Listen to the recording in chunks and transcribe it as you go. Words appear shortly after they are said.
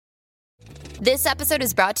This episode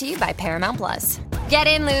is brought to you by Paramount Plus. Get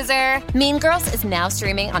in, loser! Mean Girls is now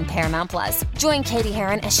streaming on Paramount Plus. Join Katie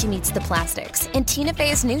Heron as she meets the plastics in Tina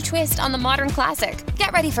Fey's new twist on the modern classic.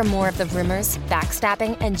 Get ready for more of the rumors,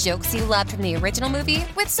 backstabbing, and jokes you loved from the original movie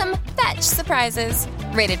with some fetch surprises.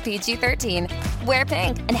 Rated PG-13. Wear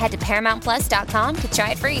pink and head to ParamountPlus.com to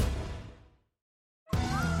try it free.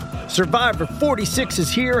 Survivor 46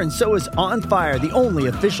 is here, and so is On Fire, the only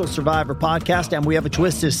official Survivor podcast, and we have a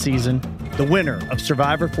twist this season. The winner of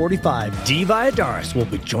Survivor 45, Dee Valladares, will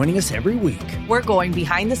be joining us every week. We're going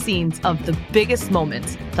behind the scenes of the biggest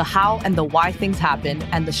moments, the how and the why things happen,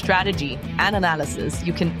 and the strategy and analysis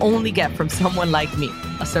you can only get from someone like me,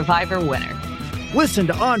 a Survivor winner. Listen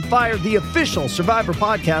to On Fire, the official Survivor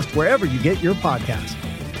podcast, wherever you get your podcast.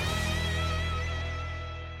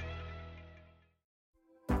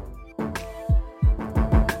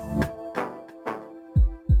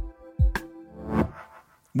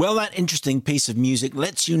 Well, that interesting piece of music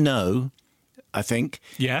lets you know, I think,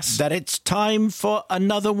 yes, that it's time for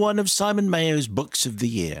another one of Simon Mayo's Books of the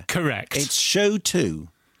Year. Correct. It's show 2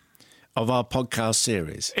 of our podcast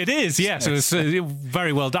series. It is, yes. It was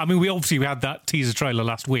very well done. I mean, we had that teaser trailer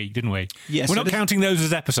last week, didn't we? Yes. We're not counting those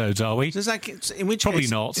as episodes, are we? Does that, in which Probably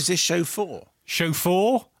case, not. Is this show 4? Show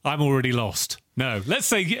 4? I'm already lost. No, let's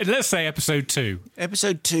say episode 2.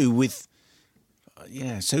 Episode 2 with...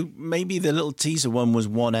 Yeah, so maybe the little teaser one was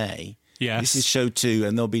 1A. Yes. This is show 2,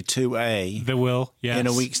 and there'll be 2A. There will, yes. In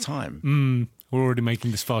a week's time. We're already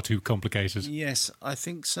making this far too complicated. Yes, I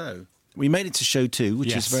think so. We made it to show 2, which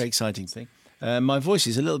Yes. is a very exciting thing. My voice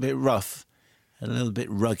is a little bit rough, a little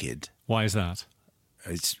bit rugged. Why is that?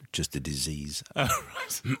 It's just a disease, Oh,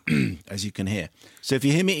 right. as you can hear. So if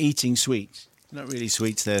you hear me eating sweets, not really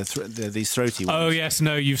sweets, they're these throaty ones. Oh, yes,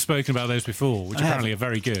 no, you've spoken about those before, which apparently are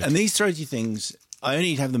very good. And these throaty things... I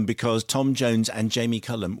only have them because Tom Jones and Jamie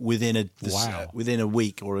Cullum, within a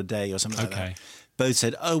week or a day or something like that, both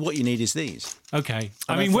said, "Oh, what you need is these." Okay.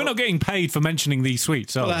 I mean, we're not getting paid for mentioning these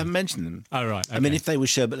sweets, are we? Well, I haven't mentioned them. Oh, right. Okay. I mean, if they were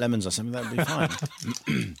sherbet lemons or something, that would be fine.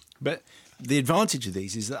 But the advantage of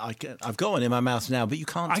these is that I've got one in my mouth now, but you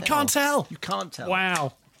can't tell. I can't tell. You can't tell.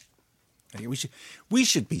 Wow. We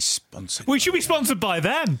should be sponsored. We should be sponsored by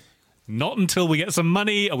them. Not until we get some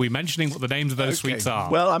money are we mentioning what the names of those sweets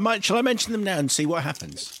are. Well, shall I mention them now and see what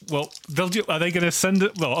happens? Well, are they going to send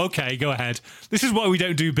it? Well, okay, go ahead. This is why we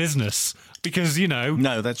don't do business. Because,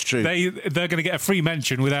 No, that's true. They're going to get a free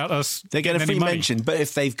mention without us. They get a free money. mention, but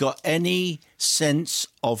if they've got any sense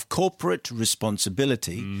of corporate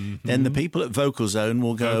responsibility, then the people at Vocal Zone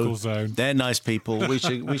will go, Vocal Zone. They're nice people, we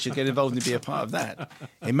should get involved and be a part of that.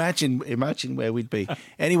 Imagine where we'd be.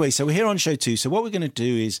 Anyway, so we're here on show 2. So what we're going to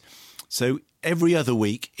do is, so every other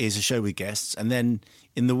week is a show with guests, and then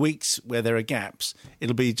in the weeks where there are gaps,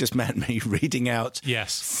 it'll be just Matt and me reading out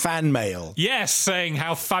fan mail. Yes, saying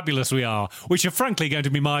how fabulous we are, which are frankly going to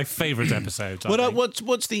be my favourite episodes.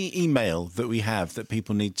 What's the email that we have that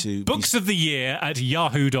people need to...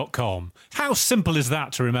 booksoftheyear@yahoo.com. How simple is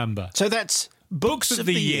that to remember? So that's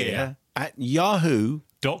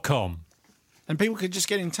booksoftheyear@yahoo.com. And people can just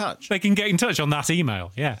get in touch. They can get in touch on that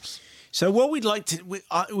email, yes. So what we'd like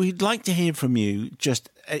to hear from you, just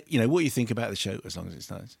what you think about the show, as long as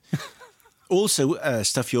it's nice. Also,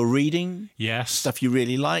 stuff you're reading, yes, stuff you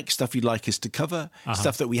really like, stuff you'd like us to cover,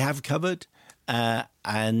 stuff that we have covered,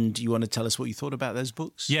 and you want to tell us what you thought about those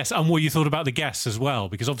books. Yes, and what you thought about the guests as well,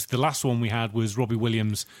 because obviously the last one we had was Robbie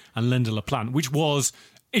Williams and Linda LaPlante, which was,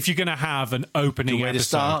 if you're going to have an opening Good way episode, to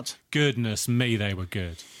start. Goodness me, they were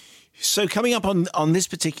good. So coming up on this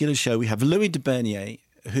particular show, we have Louis de Berniere,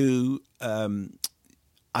 who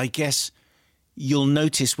I guess you'll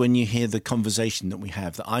notice when you hear the conversation that we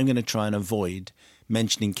have that I'm going to try and avoid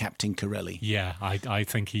mentioning Captain Corelli. Yeah, I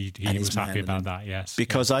think he was happy about that, yes.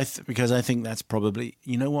 Because I think that's probably,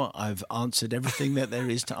 you know what, I've answered everything that there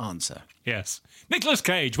is to answer. Yes. Nicolas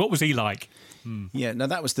Cage, what was he like? Yeah, no,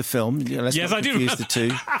 that was the film. Let's yes, not I do confuse the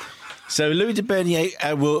two. So Louis de Berniere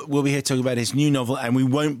will be here talking about his new novel, and we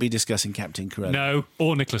won't be discussing Captain Corelli. No,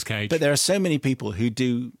 or Nicolas Cage. But there are so many people who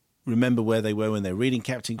do remember where they were when they were reading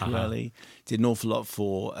Captain Corelli, did an awful lot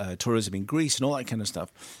for tourism in Greece and all that kind of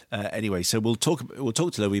stuff. Anyway, so we'll talk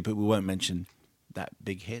to Louis, but we won't mention that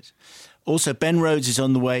big hit. Also, Ben Rhodes is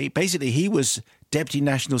on the way. Basically, he was Deputy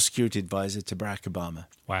National Security Advisor to Barack Obama.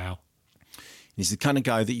 Wow. He's the kind of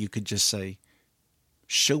guy that you could just say,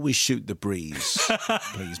 "Shall we shoot the breeze,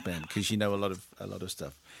 please, Ben?" Because you know a lot of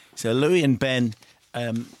stuff. So Louis and Ben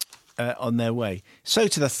on their way. So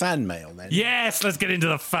to the fan mail then. Yes, let's get into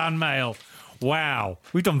the fan mail. Wow.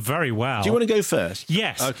 We've done very well. Do you want to go first?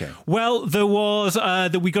 Yes. Okay. Well, there was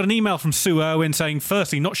we got an email from Sue Owen saying,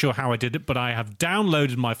 firstly, not sure how I did it, but I have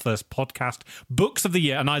downloaded my first podcast, Books of the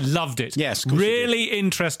Year, and I loved it. Yes, of course really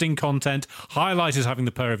interesting content. Highlights having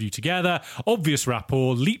the pair of you together. Obvious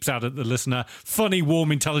rapport, leaps out at the listener. Funny,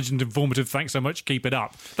 warm, intelligent, informative. Thanks so much. Keep it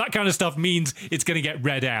up. That kind of stuff means it's going to get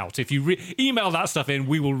read out. If you email that stuff in,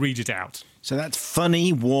 we will read it out. So that's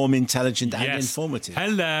funny, warm, intelligent, and Yes. informative.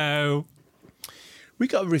 Hello. We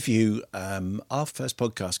got a review. Our first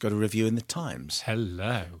podcast got a review in the Times.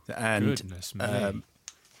 Hello. And, Goodness me.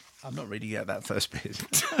 I'm not reading out that first bit.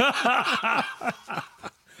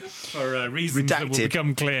 For reasons that will Redacted.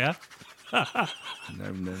 become clear.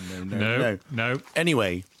 No.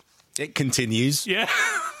 Anyway, it continues. Yeah.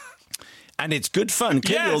 And it's good fun.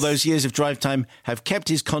 Clearly, Yes. all those years of drive time have kept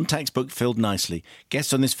his contacts book filled nicely.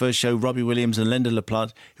 Guests on this first show, Robbie Williams and Linda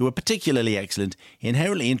LaPlante, who were particularly excellent,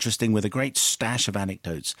 inherently interesting with a great stash of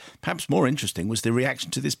anecdotes. Perhaps more interesting was the reaction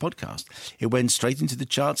to this podcast. It went straight into the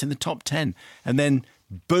charts in the top 10. And then,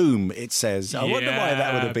 boom, it says, I wonder why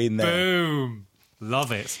that would have been there. Boom.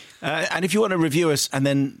 Love it. And if you want to review us and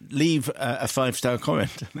then leave a 5-star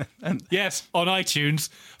comment. Yes, on iTunes,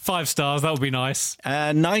 5 stars. That would be nice.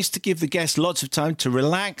 Nice to give the guests lots of time to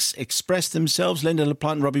relax, express themselves. Linda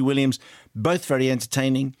LaPlante and Robbie Williams, both very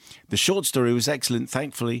entertaining. The short story was excellent,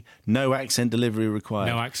 thankfully. No accent delivery required.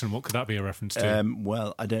 No accent. What could that be a reference to?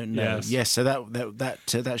 Well, I don't know. Yes. So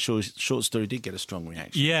that short story did get a strong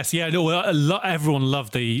reaction. Yes, yeah. No, everyone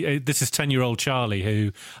loved the... this is 10-year-old Charlie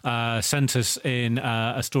who sent us in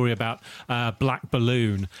a story about Black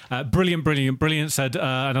Balloon. Brilliant, said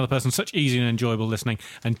another person. Such easy and enjoyable listening.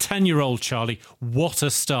 And 10-year-old Charlie, what a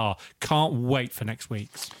star. Can't wait for next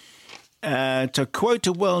week's. To quote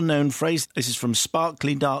a well-known phrase, this is from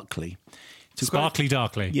Sparkly Darkly. Sparkly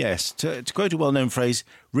Darkly. Yes. To quote a well-known phrase,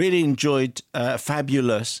 really enjoyed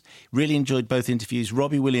Fabulous. Really enjoyed both interviews.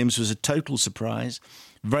 Robbie Williams was a total surprise.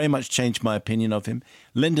 Very much changed my opinion of him.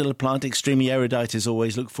 Linda LaPlante, extremely erudite as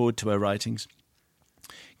always. Look forward to her writings.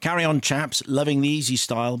 Carry on, chaps. Loving the easy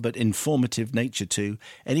style, but informative nature too.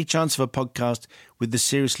 Any chance of a podcast with the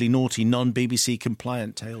seriously naughty, non-BBC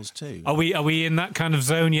compliant tales too? Are we in that kind of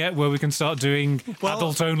zone yet where we can start doing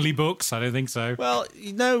adult-only books? I don't think so. Well,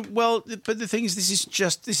 no. Well, but the thing is, this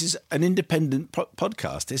is an independent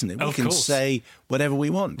podcast, isn't it? We can say whatever we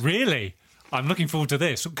want. Really? I'm looking forward to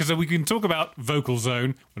this because we can talk about Vocal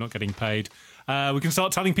Zone. We're not getting paid. We can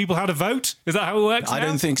start telling people how to vote. Is that how it works? I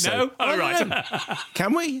don't think so. No? Oh, right.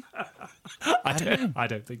 Can we? I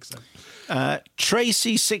don't think so.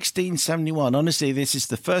 Tracy1671. Honestly, this is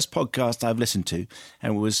the first podcast I've listened to,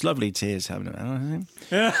 and it was lovely tears having it.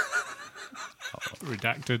 Yeah.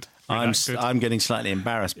 Redacted. I'm getting slightly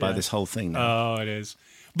embarrassed by this whole thing now. Oh, it is.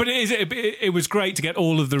 But it was great to get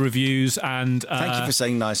all of the reviews and thank you for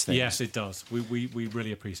saying nice things. Yes, it does. We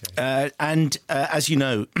really appreciate it. And as you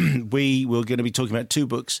know, we're going to be talking about 2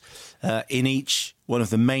 books in each one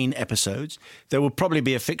of the main episodes. There will probably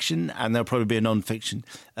be a fiction and there'll probably be a non-fiction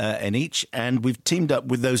in each. And we've teamed up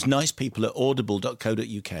with those nice people at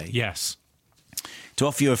audible.co.uk. Yes. To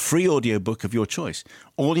offer you a free audiobook of your choice.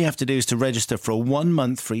 All you have to do is to register for a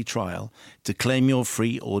 1-month free trial to claim your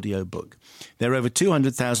free audiobook. There are over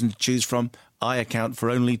 200,000 to choose from. I account for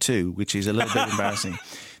only 2, which is a little bit embarrassing.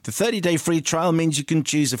 The 30-day free trial means you can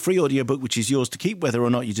choose a free audiobook which is yours to keep whether or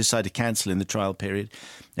not you decide to cancel in the trial period.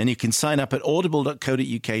 And you can sign up at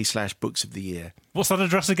audible.co.uk/books of the year. What's that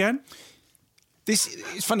address again?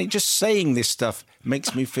 It's funny, just saying this stuff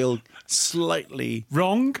makes me feel slightly...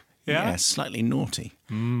 Wrong? Yeah, slightly naughty.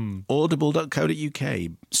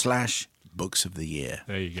 Audible.co.uk/books of the year.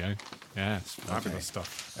 There you go. Yeah, it's fabulous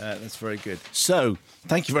stuff. That's very good. So,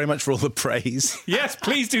 thank you very much for all the praise. Yes,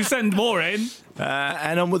 please do send more in.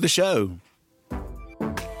 And on with the show.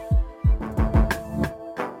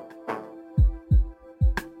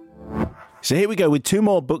 So here we go with 2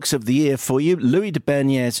 more books of the year for you. Louis de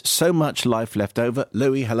Bernieres, So Much Life Left Over.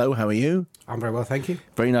 Louis, hello, how are you? I'm very well, thank you.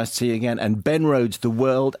 Very nice to see you again. And Ben Rhodes, The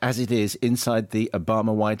World as It Is, Inside the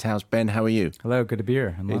Obama White House. Ben, how are you? Hello, good to be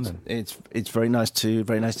here in London. It's very nice to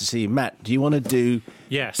see you. Matt, do you want to do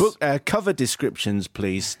book cover descriptions,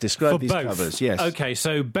 please? Describe For these both. covers. Yes. Okay,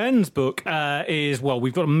 so Ben's book is,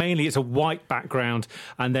 we've got mainly it's a white background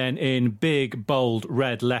and then in big, bold,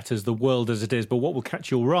 red letters, The World as It Is. But what will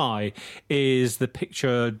catch your eye is the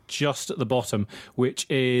picture just at the bottom, which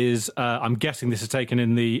is, I'm guessing this is taken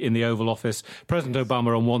in the Oval Office. President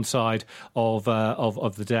Obama on one side of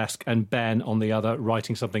the desk and Ben on the other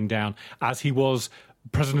writing something down, as he was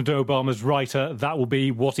President Obama's writer, that will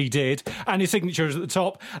be what he did. And his signature is at the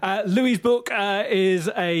top. Louis's book is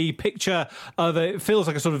a picture of it feels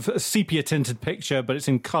like a sort of sepia-tinted picture, but it's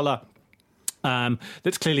in colour.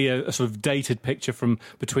 That's clearly a sort of dated picture from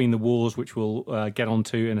between the wars, which we'll get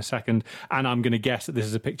onto in a second. And I'm going to guess that this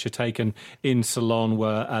is a picture taken in Ceylon,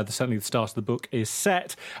 where certainly the start of the book is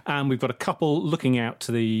set. And we've got a couple looking out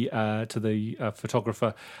to the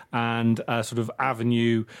photographer and a sort of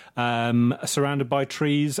avenue surrounded by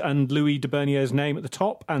trees, and Louis de Bernieres' name at the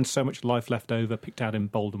top, and so much life left over, picked out in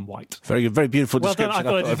bold and white. Very good, very beautiful Well done, description.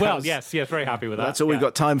 I thought I did well. Yes, very happy with that. That's all we've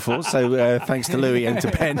got time for. So thanks to Louis and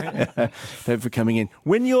to Ben for coming in.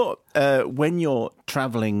 When you're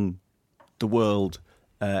travelling the world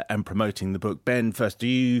and promoting the book, Ben, first, do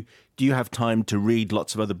you have time to read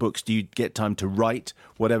lots of other books? Do you get time to write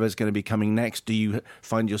whatever's going to be coming next? Do you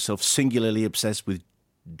find yourself singularly obsessed with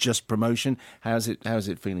just promotion? How's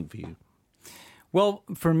it feeling for you? Well,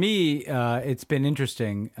 for me, it's been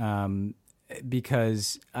interesting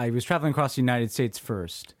because I was traveling across the United States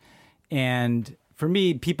first, and for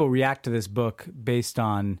me, people react to this book based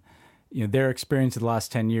on their experience of the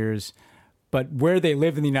last 10 years, but where they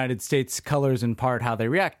live in the United States colors in part how they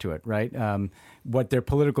react to it, right? What their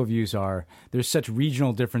political views are. There's such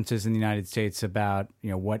regional differences in the United States about,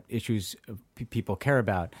 what issues people care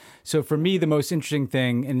about. So for me, the most interesting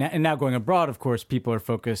thing, and now going abroad, of course, people are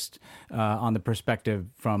focused on the perspective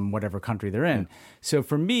from whatever country they're in. So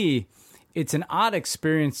for me, it's an odd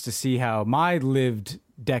experience to see how my lived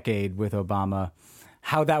decade with Obama,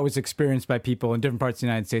 how that was experienced by people in different parts of the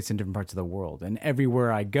United States and different parts of the world. And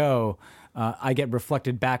everywhere I go, I get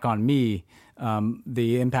reflected back on me,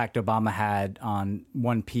 the impact Obama had on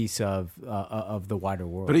one piece of the wider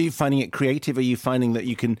world. But are you finding it creative? Are you finding that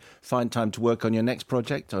you can find time to work on your next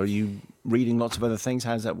project? Or are you reading lots of other things?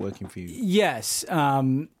 How's that working for you? Yes.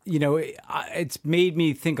 It's made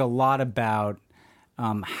me think a lot about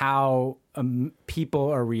how people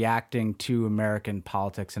are reacting to American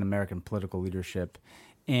politics and American political leadership.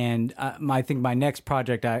 And I think my next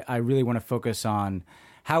project, I really want to focus on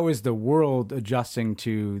how is the world adjusting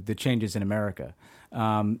to the changes in America,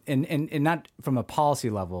 and not from a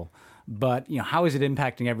policy level, but how is it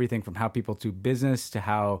impacting everything from how people do business to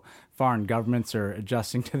how foreign governments are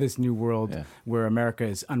adjusting to this new world where America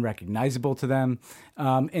is unrecognizable to them.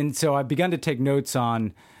 And so I've begun to take notes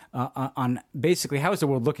on basically how is the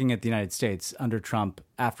world looking at the United States under Trump,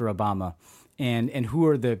 after Obama, and who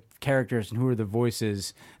are the characters and who are the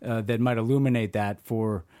voices that might illuminate that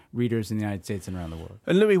for readers in the United States and around the world.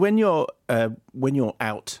 And Louis, when you're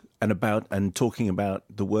out and about and talking about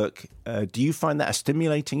the work, do you find that a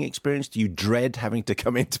stimulating experience? Do you dread having to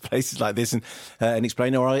come into places like this and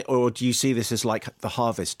explain, or do you see this as like the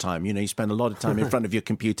harvest time? You spend a lot of time in front of your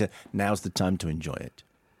computer. Now's the time to enjoy it.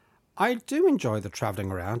 I do enjoy the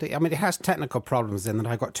travelling around. I mean, it has technical problems in that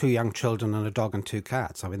I've got 2 young children and a dog and 2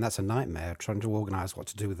 cats. I mean, that's a nightmare, trying to organise what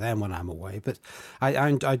to do with them when I'm away. But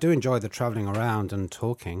I do enjoy the travelling around and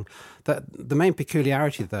talking. The main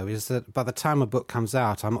peculiarity, though, is that by the time a book comes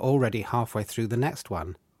out, I'm already halfway through the next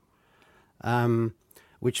one,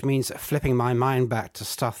 which means flipping my mind back to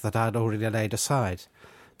stuff that I'd already laid aside.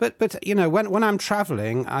 But when I'm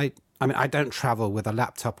travelling, I don't travel with a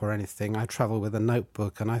laptop or anything. I travel with a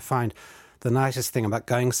notebook, and I find the nicest thing about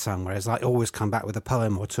going somewhere is I always come back with a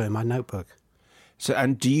poem or 2 in my notebook. So,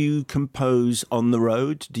 and do you compose on the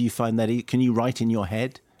road? Do you find that can you write in your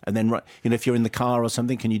head and then write? If you're in the car or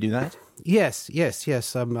something, can you do that? Yes. A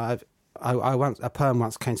poem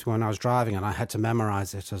once came to me when I was driving, and I had to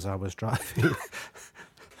memorise it as I was driving.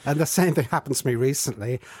 And the same thing happened to me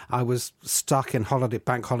recently. I was stuck in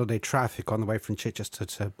bank holiday traffic on the way from Chichester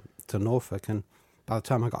to Norfolk, and by the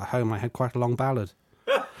time I got home, I had quite a long ballad.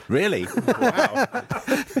 Really? Wow.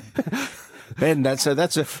 Ben, that's a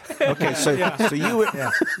okay. So you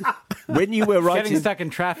were when you were writing, getting stuck in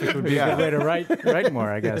traffic would be a good way to write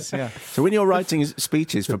more, I guess. Yeah. So when you're writing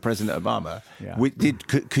speeches for President Obama,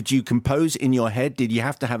 could you compose in your head? Did you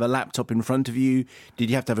have to have a laptop in front of you? Did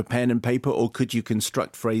you have to have a pen and paper, or could you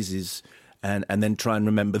construct phrases and then try and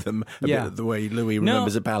remember them a bit the way Louis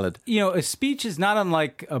remembers a ballad? A speech is not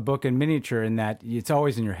unlike a book in miniature in that it's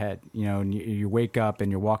always in your head. And you wake up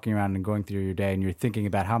and you're walking around and going through your day and you're thinking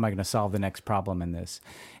about how am I going to solve the next problem in this.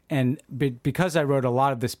 And because I wrote a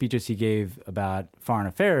lot of the speeches he gave about foreign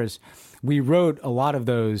affairs, we wrote a lot of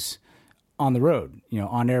those on the road,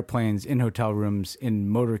 on airplanes, in hotel rooms, in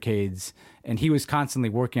motorcades, and he was constantly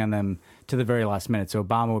working on them to the very last minute. So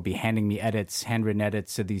Obama would be handing me handwritten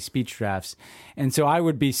edits to these speech drafts. And so I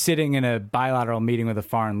would be sitting in a bilateral meeting with a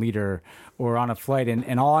foreign leader or on a flight,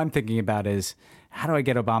 and all I'm thinking about is how do I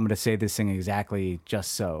get Obama to say this thing exactly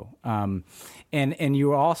just so? And you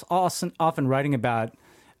were also often writing about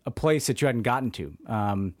a place that you hadn't gotten to.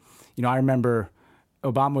 I remember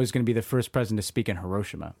Obama was going to be the first president to speak in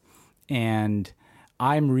Hiroshima. And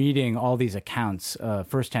I'm reading all these accounts,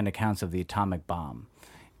 firsthand accounts of the atomic bomb,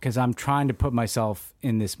 because I'm trying to put myself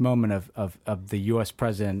in this moment of the U.S.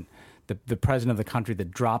 president, the president of the country that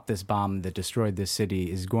dropped this bomb that destroyed this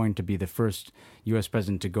city is going to be the first U.S.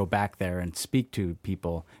 president to go back there and speak to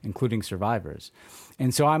people, including survivors.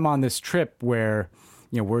 And so I'm on this trip where,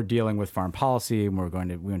 we're dealing with foreign policy, and we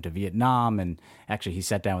went to Vietnam, and actually he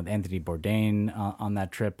sat down with Anthony Bourdain on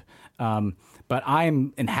that trip. But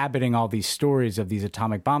I'm inhabiting all these stories of these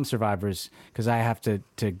atomic bomb survivors because I have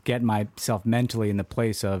to get myself mentally in the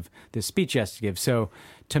place of this speech he has to give. So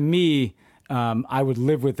to me, I would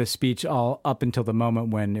live with the speech all up until the moment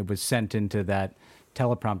when it was sent into that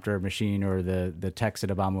teleprompter machine or the text that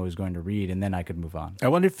Obama was going to read, and then I could move on. I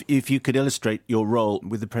wonder if you could illustrate your role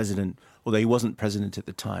with the president, although he wasn't president at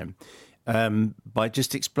the time, by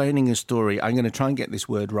just explaining a story. I'm going to try and get this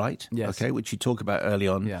word right, okay, which you talk about early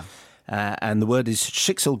on. Yeah. And the word is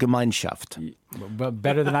Schicksalgemeinschaft. But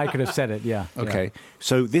better than I could have said it, yeah. Okay. Yeah.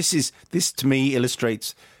 So this to me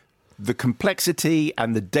illustrates the complexity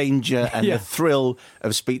and the danger and the thrill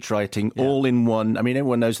of speechwriting all in one. I mean,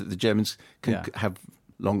 everyone knows that the Germans can have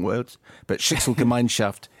long words, but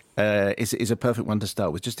Schicksalgemeinschaft is a perfect one to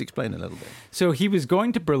start with. Just explain a little bit. So he was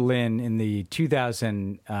going to Berlin in the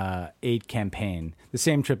 2008 campaign, the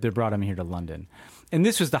same trip that brought him here to London. And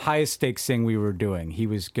this was the highest stakes thing we were doing. He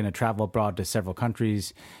was going to travel abroad to several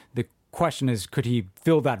countries. The question is, could he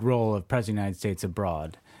fill that role of President of the United States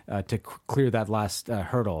abroad to clear that last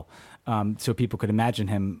hurdle so people could imagine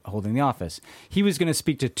him holding the office? He was going to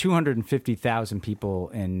speak to 250,000 people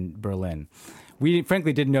in Berlin. We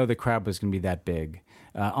frankly didn't know the crowd was going to be that big.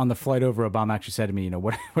 On the flight over, Obama actually said to me,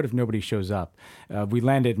 what if nobody shows up? We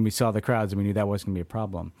landed and we saw the crowds and we knew that wasn't going to be a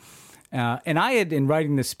problem. And I had, in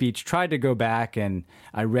writing this speech, tried to go back and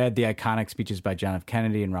I read the iconic speeches by John F.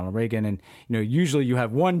 Kennedy and Ronald Reagan. And, usually you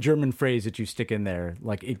have one German phrase that you stick in there,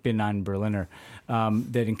 like Ich bin ein Berliner,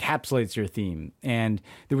 that encapsulates your theme. And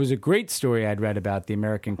there was a great story I'd read about the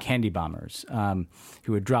American candy bombers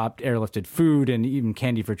who had dropped airlifted food and even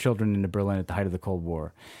candy for children into Berlin at the height of the Cold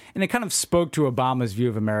War. And it kind of spoke to Obama's view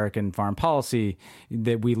of American foreign policy,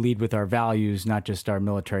 that we lead with our values, not just our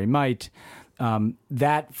military might.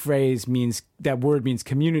 That word means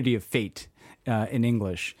community of fate in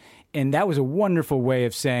English. And that was a wonderful way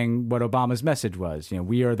of saying what Obama's message was.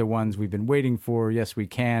 We are the ones we've been waiting for. Yes, we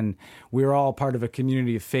can. We're all part of a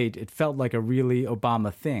community of fate. It felt like a really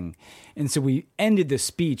Obama thing. And so we ended the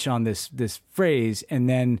speech on this phrase and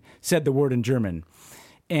then said the word in German.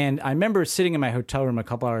 And I remember sitting in my hotel room a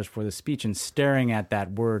couple hours before the speech and staring at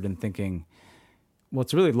that word and thinking, well,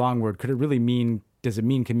 it's a really long word. Does it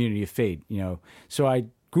mean community of fate? So I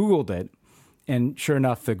Googled it, and sure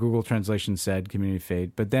enough, the Google translation said community of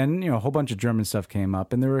fate. But then, a whole bunch of German stuff came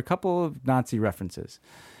up, and there were a couple of Nazi references.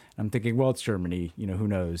 I'm thinking, well, it's Germany, who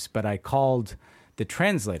knows? But I called the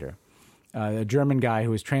translator, a German guy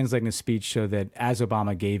who was translating the speech so that as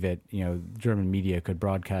Obama gave it, German media could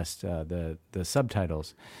broadcast the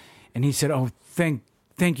subtitles. And he said, "Oh, thank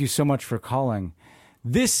you so much for calling.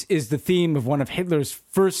 This is the theme of one of Hitler's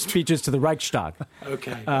first speeches to the Reichstag."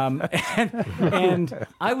 Okay. And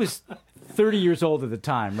I was 30 years old at the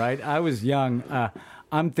time, right? I was young.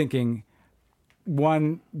 I'm thinking,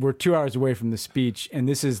 we're 2 hours away from the speech, and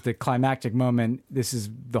this is the climactic moment.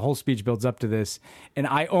 The whole speech builds up to this. And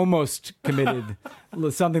I almost committed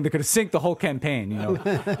something that could have synced the whole campaign,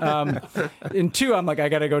 And two, I'm like, I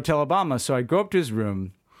got to go tell Obama. So I go up to his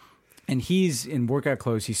room, and he's in workout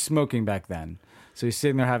clothes. He's smoking back then. So he's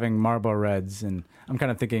sitting there having Marlboro Reds, and I'm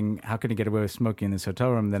kind of thinking, how can he get away with smoking in this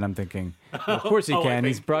hotel room? Then I'm thinking, well, of course he can.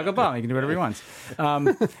 He's Barack Obama. He can do whatever he wants.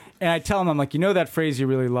 And I tell him, I'm like, that phrase you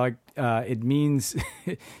really like, it means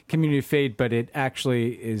community of fate, but it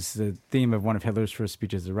actually is the theme of one of Hitler's first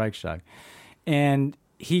speeches at the Reichstag. And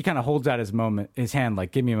he kind of holds out his hand,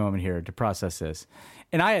 like, give me a moment here to process this.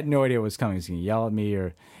 And I had no idea what was coming. He's going to yell at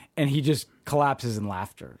me and he just collapses in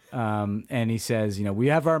laughter. And he says, we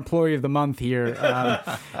have our employee of the month here.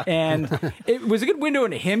 And it was a good window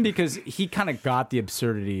into him because he kind of got the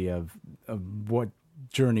absurdity of what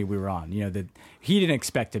journey we were on, that he didn't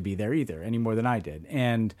expect to be there either any more than I did.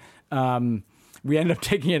 And we ended up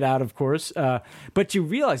taking it out, of course. But you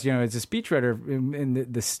realize, as a speechwriter, in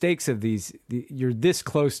the stakes of these, you're this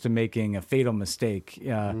close to making a fatal mistake.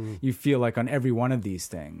 You feel like on every one of these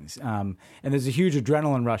things. And there's a huge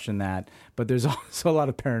adrenaline rush in that, but there's also a lot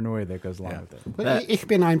of paranoia that goes along with it. Well, Ich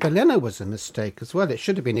bin ein Berliner was a mistake as well. It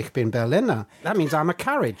should have been Ich bin Berliner. That means I'm a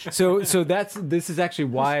carriage. So this is actually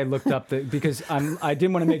why I looked up because I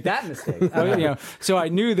didn't want to make that mistake. So I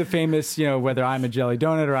knew the famous, whether I'm a jelly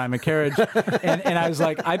donut or I'm a carriage, and I was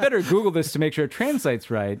like, I better Google this to make sure it translates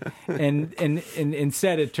right. And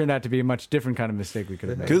instead, it turned out to be a much different kind of mistake we could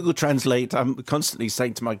have made. Google Translate. I'm constantly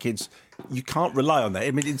saying to my kids, you can't rely on that.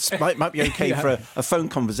 I mean, it might be okay for a phone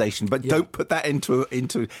conversation, but don't put that into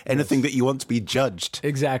anything that you want to be judged.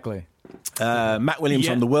 Exactly. Matt Williams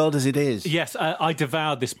on The World as It Is. Yes, I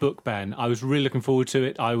devoured this book, Ben. I was really looking forward to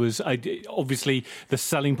it. Obviously, the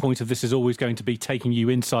selling point of this is always going to be taking you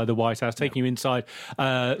inside the White House, taking you inside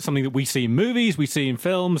something that we see in movies, we see in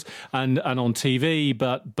films and on TV,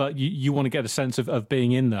 but you want to get a sense of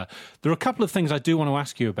being in there. There are a couple of things I do want to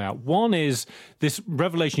ask you about. One is this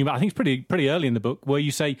revelation, I think it's pretty early in the book, where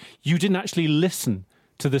you say you didn't actually listen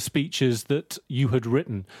to the speeches that you had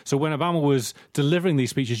written. So when Obama was delivering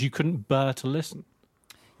these speeches, you couldn't bear to listen.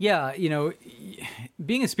 Yeah,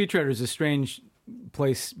 being a speechwriter is a strange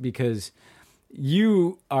place because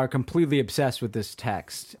you are completely obsessed with this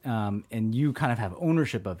text, and you kind of have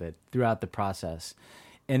ownership of it throughout the process.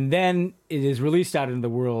 And then it is released out into the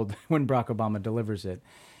world when Barack Obama delivers it.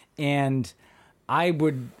 And I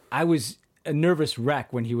was a nervous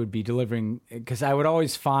wreck when he would be delivering, because I would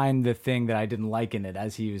always find the thing that I didn't like in it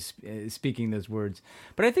as he was speaking those words.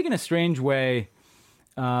 But I think in a strange way,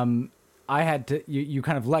 I had to, you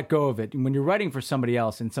kind of let go of it. And when you're writing for somebody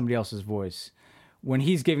else in somebody else's voice, when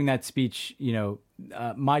he's giving that speech,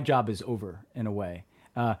 my job is over in a way.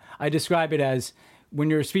 I describe it as when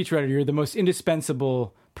you're a speechwriter, you're the most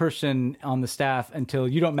indispensable person on the staff until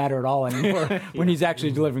you don't matter at all anymore when he's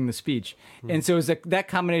actually delivering the speech. And so it's that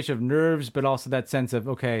combination of nerves, but also that sense of,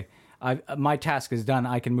 okay, my task is done.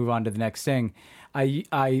 I can move on to the next thing.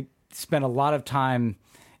 I spent a lot of time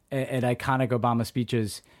at iconic Obama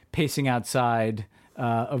speeches pacing outside,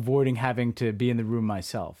 avoiding having to be in the room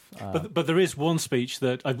myself. But there is one speech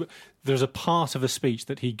there's a part of a speech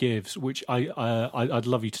that he gives, which I'd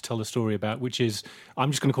love you to tell a story about, which is, I'm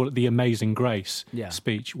just going to call it the Amazing Grace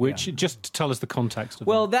speech, which just to tell us the context of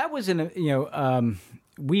Well, that was it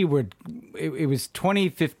was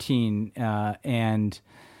 2015, and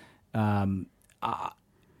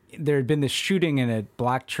there had been this shooting in a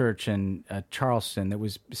black church in Charleston that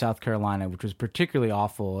was South Carolina, which was particularly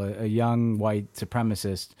awful. A young white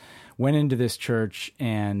supremacist went into this church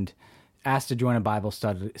and asked to join a Bible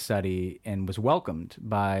study and was welcomed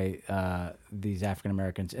by these African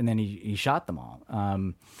Americans, and then he shot them all.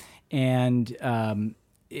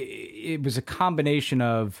 It was a combination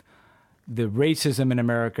of the racism in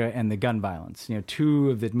America and the gun violence.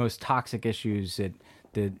 Two of the most toxic issues that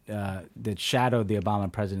shadowed the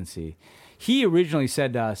Obama presidency. He originally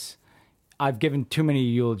said to us, I've given too many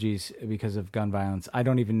eulogies because of gun violence. I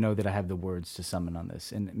don't even know that I have the words to summon on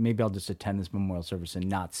this, and maybe I'll just attend this memorial service and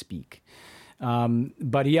not speak.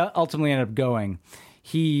 But he ultimately ended up going.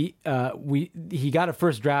 He got a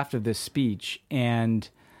first draft of this speech, and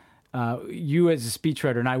you as a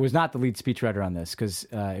speechwriter, and I was not the lead speechwriter on this because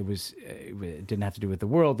it didn't have to do with the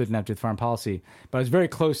world, didn't have to do with foreign policy, but I was very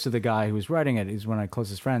close to the guy who was writing it. He's one of my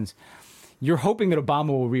closest friends. You're hoping that Obama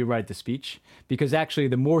will rewrite the speech because actually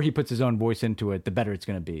the more he puts his own voice into it, the better it's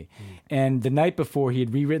going to be. And the night before, he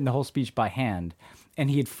had rewritten the whole speech by hand, and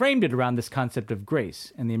he had framed it around this concept of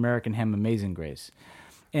grace and the American hymn Amazing Grace.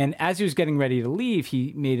 And as he was getting ready to leave,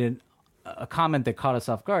 he made a comment that caught us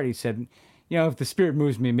off guard. He said, if the Spirit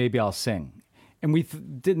moves me, maybe I'll sing. And we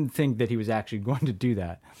didn't think that he was actually going to do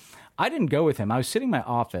that. I didn't go with him. I was sitting in my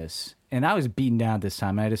office, and I was beaten down this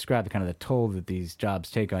time. I described kind of the toll that these jobs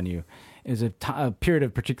take on you. It was a period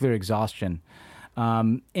of particular exhaustion.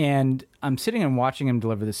 And I'm sitting and watching him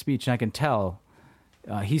deliver the speech, and I can tell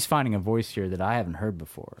he's finding a voice here that I haven't heard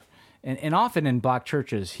before. And often in black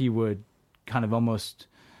churches, he would kind of almost,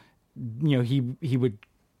 he would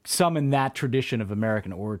summon that tradition of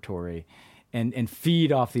American oratory and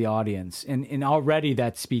feed off the audience. And already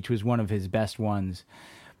that speech was one of his best ones.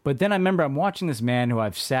 But then I remember I'm watching this man who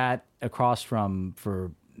I've sat across from for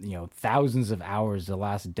thousands of hours the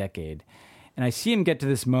last decade, and I see him get to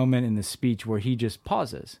this moment in the speech where he just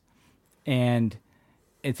pauses, and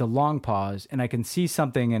it's a long pause, and I can see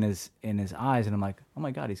something in his eyes, and I'm like, oh my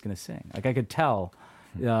God, he's going to sing. Like I could tell,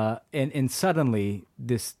 and suddenly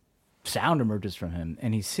this sound emerges from him,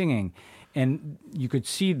 and he's singing, And you could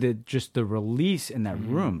see just the release in that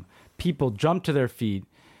room. People jump to their feet.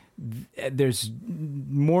 There's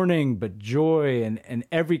mourning, but joy and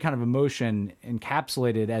every kind of emotion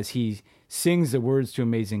encapsulated as he sings the words to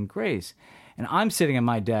Amazing Grace. And I'm sitting at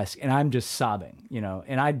my desk and I'm just sobbing,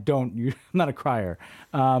 and I'm not a crier.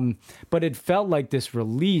 But it felt like this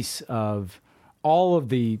release of all of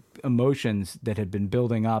the emotions that had been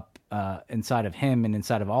building up inside of him and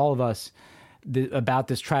inside of all of us about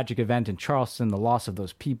this tragic event in Charleston, the loss of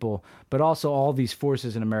those people, but also all these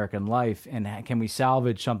forces in American life. And can we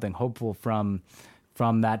salvage something hopeful from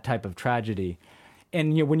that type of tragedy?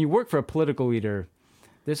 And when you work for a political leader,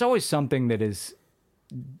 there's always something that is,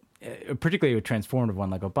 particularly a transformative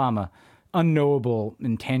one like Obama, unknowable,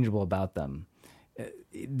 intangible about them.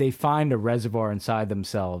 They find a reservoir inside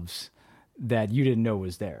themselves that you didn't know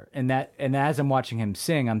was there. And as I'm watching him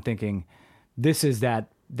sing, I'm thinking, this is that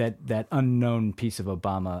unknown piece of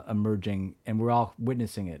Obama emerging, and we're all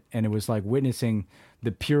witnessing it. And it was like witnessing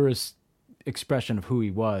the purest expression of who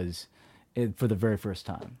he was for the very first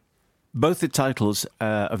time. Both the titles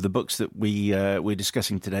of the books that we're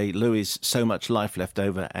discussing today, Louis, So Much Life Left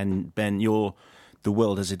Over, and Ben, You're The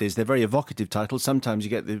World As It Is, they're very evocative titles. Sometimes you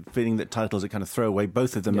get the feeling that titles are kind of throwaway.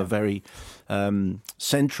 Both of them are very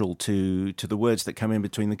central to the words that come in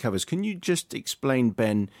between the covers. Can you just explain,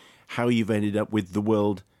 Ben, how you've ended up with The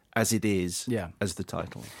World As It Is as the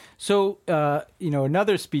title? So,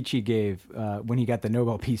 another speech he gave when he got the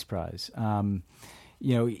Nobel Peace Prize,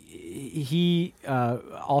 he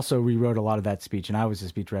also rewrote a lot of that speech, and I was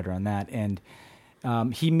a speechwriter on that. And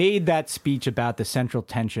he made that speech about the central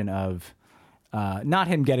tension of not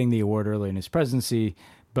him getting the award early in his presidency,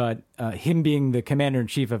 but him being the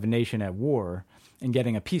commander-in-chief of a nation at war and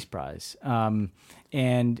getting a peace prize.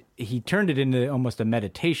 And he turned it into almost a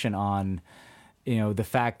meditation on, the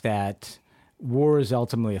fact that war is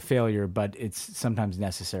ultimately a failure, but it's sometimes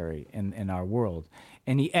necessary in our world.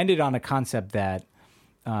 And he ended on a concept that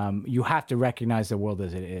you have to recognize the world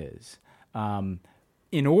as it is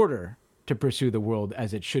in order to pursue the world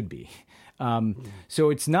as it should be. So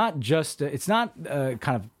it's not a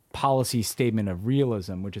kind of policy statement of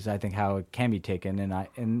realism, which is, I think, how it can be taken,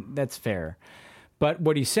 and that's fair. But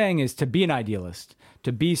what he's saying is to be an idealist,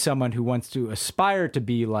 to be someone who wants to aspire to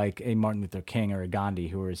be like a Martin Luther King or a Gandhi,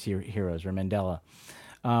 who are his heroes, or Mandela.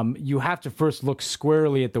 You have to first look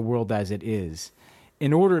squarely at the world as it is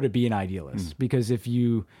in order to be an idealist. Because if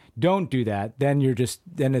you don't do that, then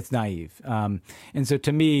it's naive. And so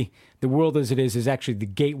to me, the world as it is actually the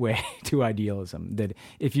gateway to idealism. That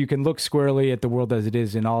if you can look squarely at the world as it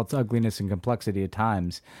is in all its ugliness and complexity at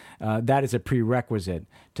times, that is a prerequisite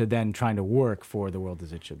to then trying to work for the world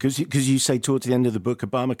as it should be. Because you say towards the end of the book,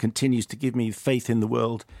 Obama continues to give me faith in the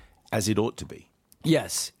world as it ought to be.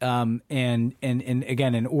 Yes. And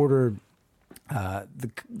again, in order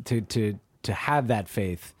to have that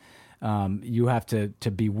faith, you have to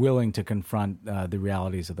be willing to confront the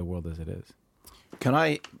realities of the world as it is. Can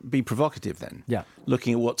I be provocative then? Yeah.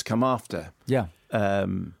 Looking at what's come after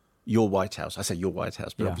your White House. I say your White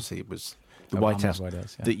House, but obviously it was the White House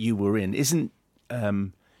that you were in.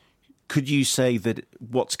 Could you say that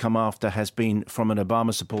what's come after has been, from an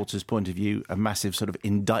Obama supporter's point of view, a massive sort of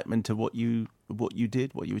indictment of what you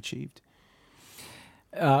did, what you achieved?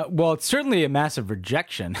 Well, it's certainly a massive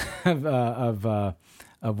rejection of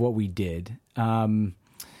what we did, and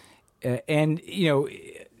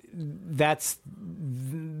that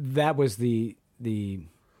was the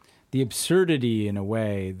absurdity in a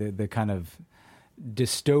way, the kind of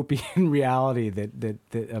dystopian reality that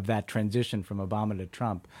of that transition from Obama to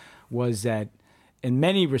Trump was that in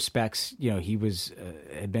many respects, he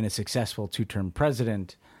had been a successful two-term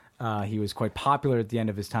president. He was quite popular at the end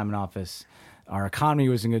of his time in office. Our economy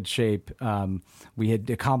was in good shape. We had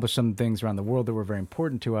accomplished some things around the world that were very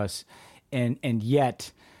important to us. And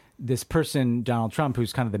yet this person, Donald Trump,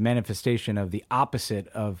 who's kind of the manifestation of the opposite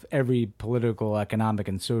of every political, economic,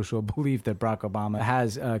 and social belief that Barack Obama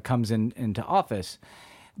has, comes into office.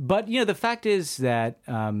 But, the fact is that,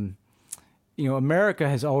 America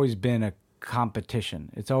has always been a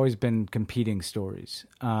competition. It's always been competing stories.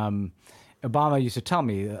 Obama used to tell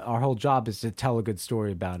me our whole job is to tell a good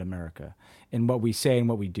story about America and what we say and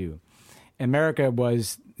what we do. America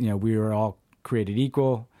was, we were all created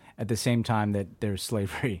equal at the same time that there's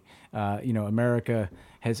slavery. America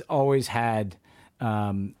has always had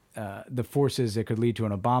the forces that could lead to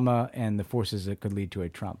an Obama and the forces that could lead to a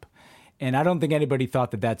Trump. And I don't think anybody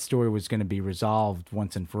thought that story was going to be resolved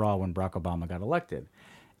once and for all when Barack Obama got elected.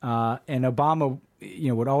 And Obama,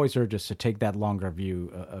 would always urge us to take that longer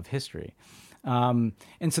view of history. And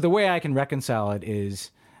so the way I can reconcile it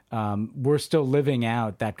is we're still living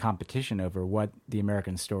out that competition over what the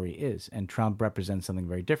American story is, and Trump represents something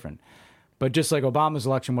very different. But just like Obama's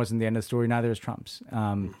election wasn't the end of the story, neither is Trump's.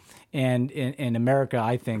 And in America,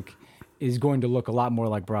 I think, is going to look a lot more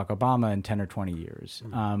like Barack Obama in 10 or 20 years.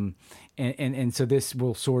 And so this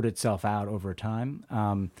will sort itself out over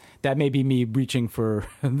time. That may be me reaching for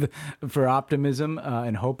for optimism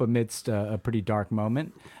and hope amidst a pretty dark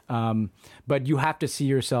moment. But you have to see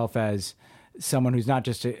yourself as someone who's not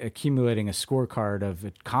just accumulating a scorecard of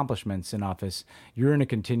accomplishments in office. You're in a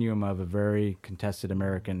continuum of a very contested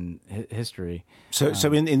American history.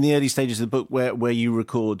 So in the early stages of the book where you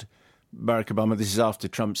record Barack Obama, this is after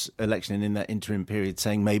Trump's election, and in that interim period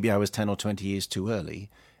saying maybe I was 10 or 20 years too early,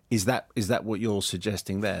 is that what you're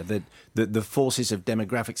suggesting there? That the forces of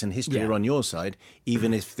demographics and history are on your side,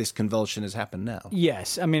 even if this convulsion has happened now?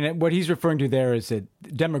 Yes. I mean, what he's referring to there is that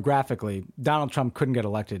demographically, Donald Trump couldn't get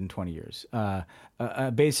elected in 20 years.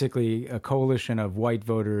 Basically, a coalition of white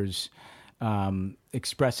voters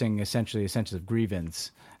expressing essentially a sense of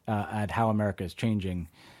grievance at how America is changing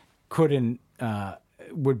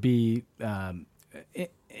would be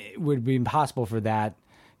impossible for that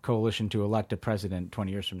coalition to elect a president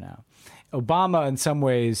 20 years from now. Obama, in some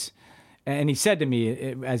ways, and he said to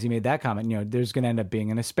me as he made that comment, there's going to end up being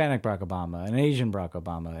an Hispanic Barack Obama, an Asian Barack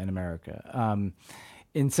Obama in America.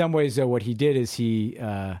 In some ways, though, what he did is he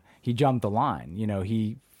jumped the line.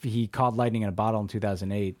 He caught lightning in a bottle in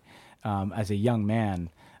 2008 as a young man.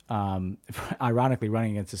 Ironically,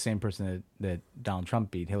 running against the same person that Donald Trump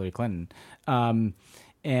beat, Hillary Clinton,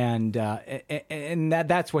 and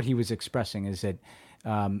that's what he was expressing, is that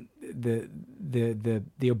the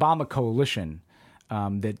Obama coalition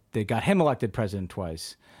that got him elected president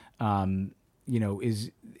twice,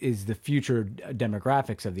 is the future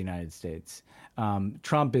demographics of the United States.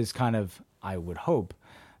 Trump is kind of, I would hope,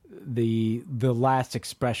 the last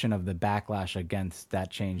expression of the backlash against that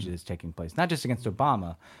change that is taking place, not just against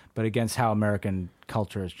Obama, but against how American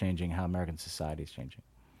culture is changing, how American society is changing.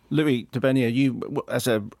 Louis de Bernieres, you, as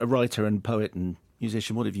a writer and poet and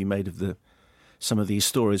musician, what have you made of some of these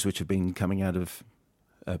stories which have been coming out of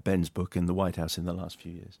Ben's book in the White House in the last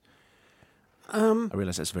few years? I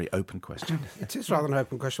realise that's a very open question. It is rather an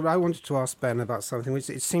open question, but I wanted to ask Ben about something which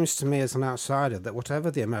it seems to me as an outsider that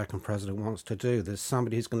whatever the American president wants to do, there's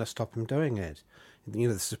somebody who's going to stop him doing it.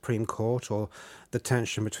 The Supreme Court or the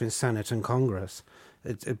tension between Senate and Congress.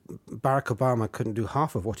 Barack Obama couldn't do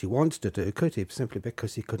half of what he wanted to do, could he? Simply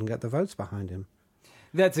because he couldn't get the votes behind him.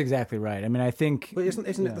 That's exactly right. I mean, I think... But isn't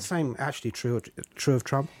it the same actually true of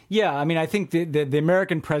Trump? Yeah, I mean, I think the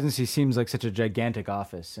American presidency seems like such a gigantic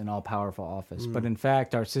office, an all-powerful office. But in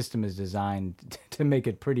fact, our system is designed to make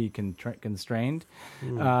it pretty constrained.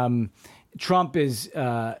 Trump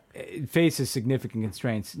faces significant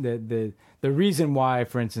constraints. The reason why,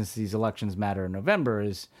 for instance, these elections matter in November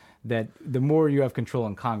is that the more you have control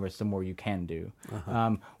in Congress, the more you can do.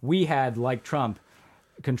 We had, like Trump,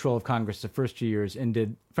 control of Congress the first 2 years and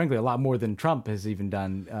did, frankly, a lot more than Trump has even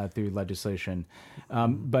done through legislation.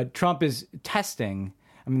 But Trump is testing.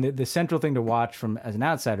 I mean, the central thing to watch from as an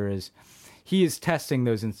outsider is he is testing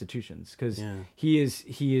those institutions because he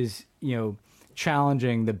is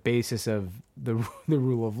challenging the basis of the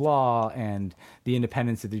rule of law and the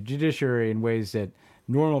independence of the judiciary in ways that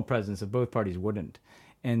normal presidents of both parties wouldn't.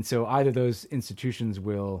 And so either those institutions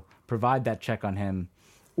will provide that check on him,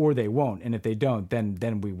 or they won't. And if they don't,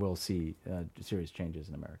 then we will see serious changes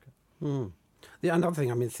in America. The another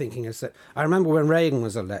thing I've been thinking is that I remember when Reagan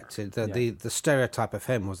was elected, the stereotype of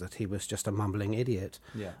him was that he was just a mumbling idiot.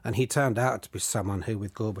 Yeah. And he turned out to be someone who,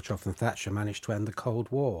 with Gorbachev and Thatcher, managed to end the Cold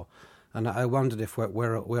War. And I wondered if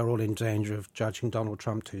we're all in danger of judging Donald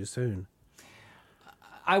Trump too soon.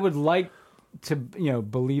 I would like to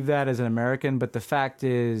believe that as an American, but the fact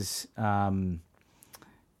is,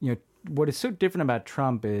 what is so different about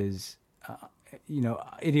Trump is,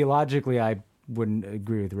 ideologically, I wouldn't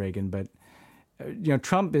agree with Reagan, but,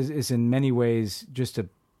 Trump is in many ways just a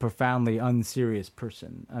profoundly unserious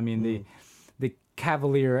person. I mean, the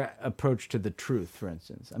cavalier approach to the truth, for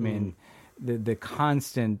instance. I mean, the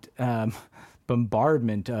constant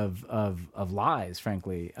bombardment of lies,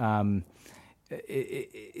 frankly,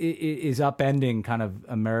 is upending kind of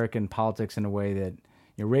American politics in a way that,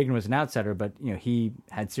 Reagan was an outsider, but he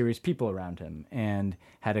had serious people around him and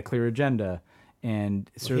had a clear agenda.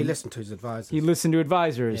 And he listened to his advisors. He listened to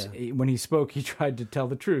advisors. Yeah. When he spoke, he tried to tell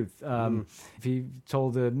the truth. If he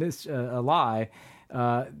told a lie,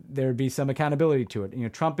 there'd be some accountability to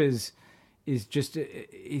it. Trump is just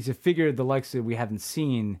he's a figure of the likes that we haven't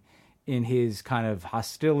seen in his kind of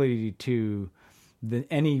hostility to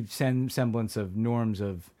any semblance of norms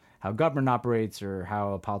of how government operates or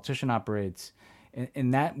how a politician operates.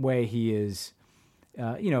 In that way, he is,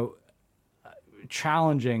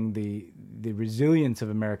 challenging the resilience of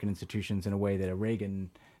American institutions in a way that a Reagan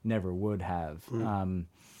never would have.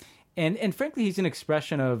 And frankly, he's an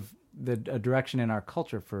expression of a direction in our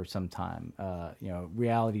culture for some time.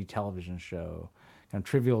 Reality television show, kind of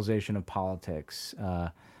trivialization of politics,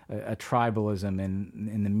 a tribalism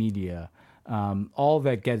in the media. All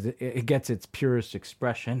that gets its purest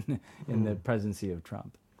expression in the presidency of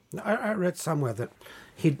Trump. I read somewhere that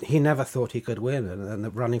he never thought he could win, and that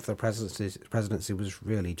running for the presidency was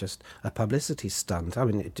really just a publicity stunt. I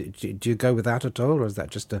mean, do you go with that at all, or is that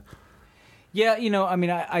just a... Yeah,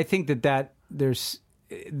 I think that's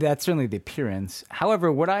certainly the appearance. However,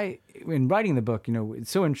 in writing the book,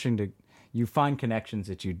 it's so interesting you find connections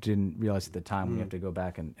that you didn't realize at the time when you have to go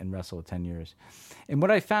back and wrestle with 10 years. And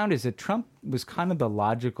what I found is that Trump was kind of the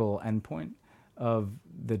logical endpoint of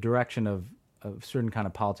the direction of certain kind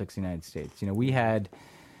of politics in the United States. We had,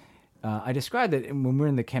 I described that when we were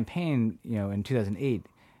in the campaign, in 2008,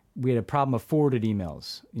 we had a problem of forwarded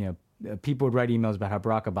emails. People would write emails about how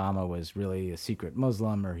Barack Obama was really a secret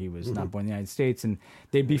Muslim or he was not born in the United States, and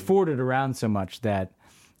they'd be forwarded around so much that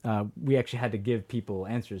we actually had to give people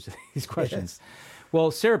answers to these questions. Yes. Well,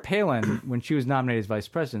 Sarah Palin, when she was nominated as vice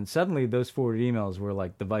president, suddenly those forwarded emails were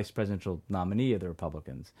like the vice presidential nominee of the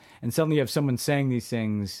Republicans. And suddenly you have someone saying these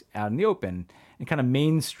things out in the open and kind of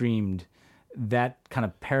mainstreamed that kind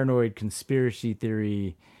of paranoid conspiracy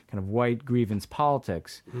theory, kind of white grievance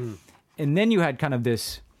politics. And then you had kind of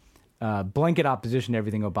this blanket opposition to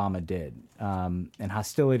everything Obama did, and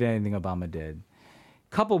hostility to anything Obama did,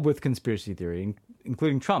 coupled with conspiracy theory,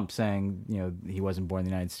 including Trump saying, he wasn't born in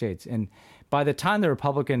the United States. And by the time the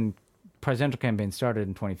Republican presidential campaign started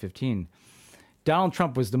in 2015, Donald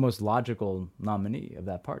Trump was the most logical nominee of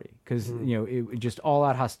that party because, it just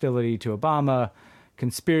all-out hostility to Obama,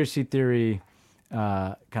 conspiracy theory,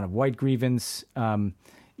 kind of white grievance.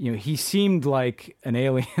 He seemed like an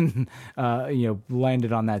alien,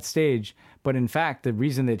 landed on that stage. But in fact, the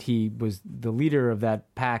reason that he was the leader of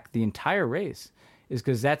that pack the entire race is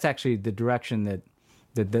because that's actually the direction that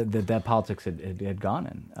politics had gone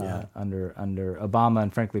in under Obama,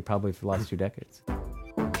 and frankly, probably for the last 2 decades.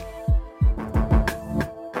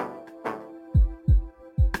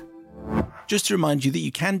 Just to remind you that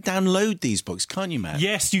you can download these books, can't you, Matt?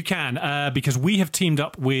 Yes, you can, because we have teamed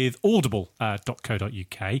up with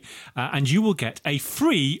audible.co.uk, and you will get a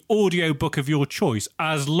free audiobook of your choice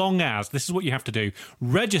as long as, this is what you have to do,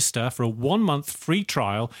 register for a 1-month free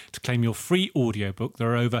trial to claim your free audiobook.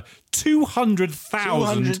 There are over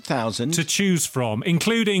 200,000 to choose from,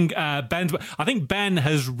 including Ben's. I think Ben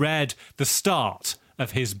has read the start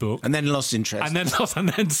of his book and then lost interest, and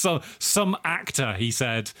then some actor, he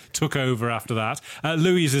said, took over after that.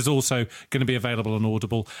 Louis is also going to be available on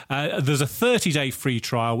Audible. There's a 30-day free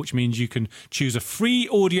trial, which means you can choose a free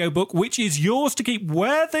audiobook which is yours to keep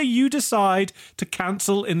whether you decide to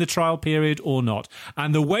cancel in the trial period or not.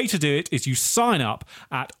 And the way to do it is you sign up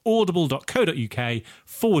at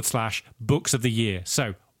audible.co.uk/books of the year.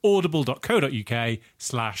 So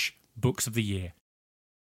audible.co.uk/books of the year.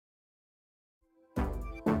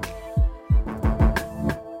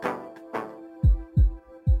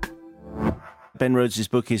 Ben Rhodes'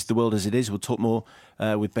 book is The World as It Is. We'll talk more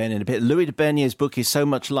with Ben in a bit. Louis de Bernieres' book is So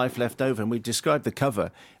Much Life Left Over, and we've described the cover,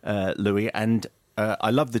 Louis, and I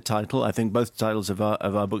love the title. I think both titles of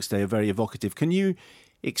our books today are very evocative. Can you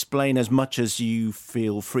explain as much as you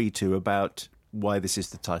feel free to about why this is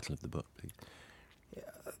the title of the book, please?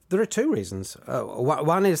 There are two reasons.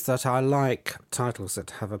 One is that I like titles that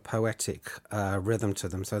have a poetic rhythm to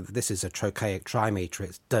them. So this is a trochaic trimeter.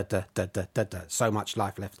 It's da da da da da da. So much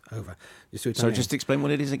life left over. You see what I mean? Just explain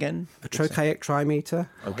what it is again. A trochaic trimeter.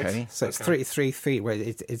 Okay. So it's 3 feet. Where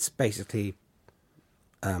it's basically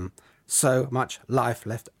so much life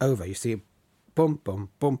left over. You see. Boom, boom,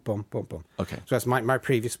 boom, boom, boom, boom. Okay. So that's my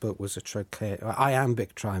previous book was a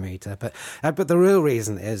iambic trimeter, but the real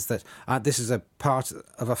reason is that this is a part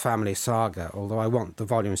of a family saga, although I want the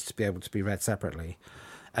volumes to be able to be read separately.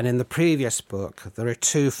 And in the previous book, there are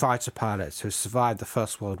 2 fighter pilots who survived the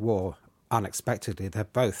First World War unexpectedly. They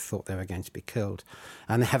both thought they were going to be killed.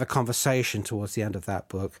 And they have a conversation towards the end of that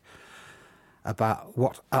book about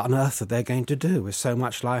what on earth are they going to do with so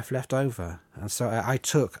much life left over. And so I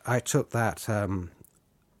took that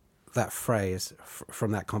that phrase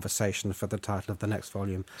from that conversation for the title of the next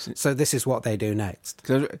volume. So this is what they do next.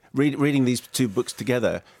 Reading these 2 books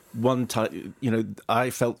together,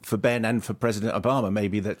 I felt for Ben and for President Obama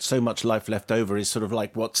maybe that so much life left over is sort of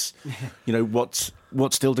like what's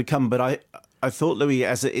still to come. But I thought, Louis,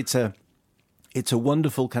 as it's a it's a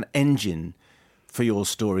wonderful kind of engine for your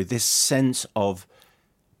story. This sense of,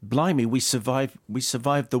 blimey, we survived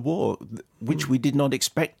the war, which we did not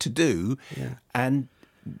expect to do, and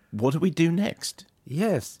what do we do next?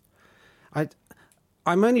 Yes,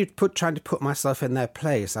 I'm only trying to put myself in their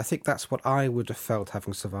place. I think that's what I would have felt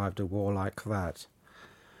having survived a war like that.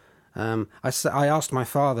 I asked my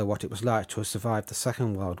father what it was like to have survived the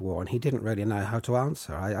Second World War, and he didn't really know how to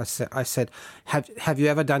answer. I said, have you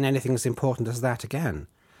ever done anything as important as that again?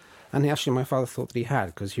 And actually my father thought that he had,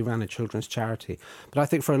 because he ran a children's charity. But I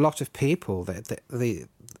think for a lot of people, the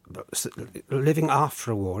living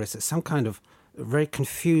after a war is some kind of very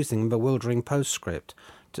confusing, bewildering postscript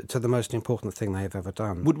to the most important thing they've ever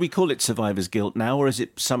done. Would we call it survivor's guilt now, or is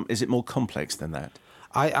it more complex than that?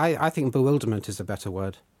 I think bewilderment is a better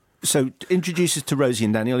word. So introduce us to Rosie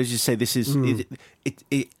and Daniel. As you say, this is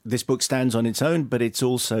this book stands on its own, but it's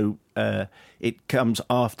also it comes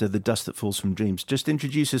after The Dust That Falls from Dreams. Just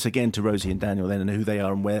introduce us again to Rosie and Daniel, then, and who they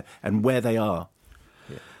are and where they are.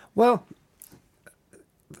 Yeah. Well,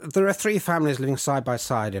 there are three families living side by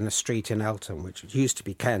side in a street in Eltham, which used to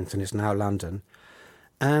be Kent and is now London,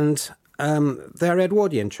 and they're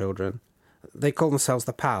Edwardian children. They call themselves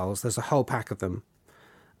the Powells. There's a whole pack of them.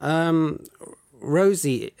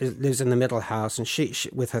 Rosie lives in the middle house, and she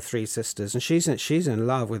with her three sisters, and she's in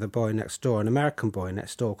love with a boy next door, an American boy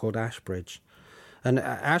next door called Ashbridge, and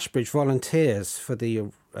Ashbridge volunteers for the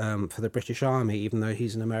British Army, even though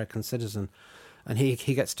he's an American citizen, and he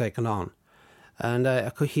gets taken on, and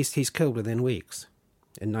he's killed within weeks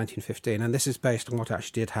in 1915, and this is based on what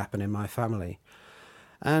actually did happen in my family,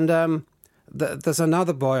 and there's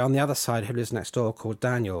another boy on the other side who lives next door called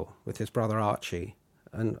Daniel with his brother Archie,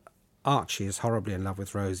 and Archie is horribly in love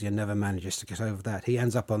with Rosie and never manages to get over that. He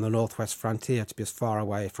ends up on the northwest frontier to be as far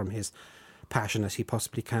away from his passion as he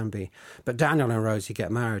possibly can be. But Daniel and Rosie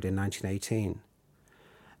get married in 1918,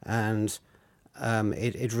 and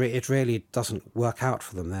it really doesn't work out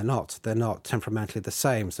for them. They're not temperamentally the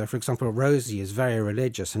same. So, for example, Rosie is very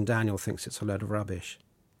religious, and Daniel thinks it's a load of rubbish.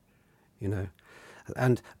 You know.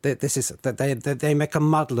 And this is that they make a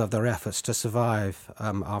muddle of their efforts to survive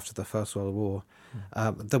after the First World War.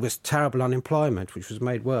 There was terrible unemployment, which was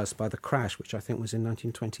made worse by the crash, which I think was in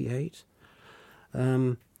 1928.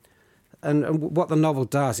 And what the novel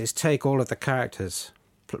does is take all of the characters,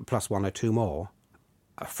 plus one or two more,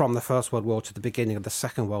 from the First World War to the beginning of the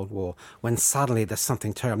Second World War, when suddenly there's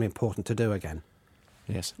something terribly important to do again.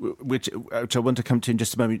 Yes, which I want to come to in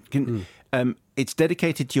just a moment. It's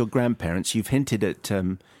dedicated to your grandparents. You've hinted at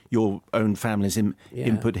your own family's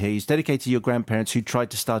input here. It's dedicated to your grandparents who tried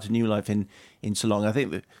to start a new life in Ceylon. I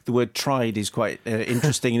think the word "tried" is quite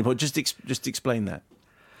interesting. Just explain that.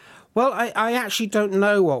 Well, I actually don't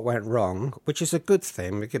know what went wrong, which is a good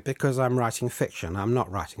thing because I'm writing fiction. I'm not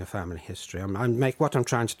writing a family history. What I'm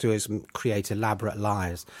trying to do is create elaborate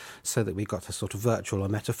lies so that we got a sort of virtual or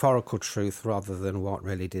metaphorical truth rather than what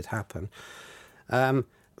really did happen.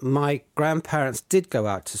 My grandparents did go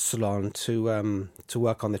out to Ceylon to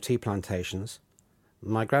work on the tea plantations.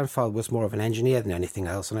 My grandfather was more of an engineer than anything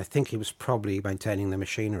else, and I think he was probably maintaining the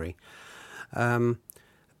machinery.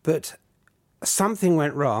 But something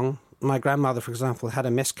went wrong. My grandmother, for example, had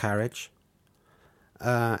a miscarriage,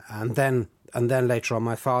 and then later on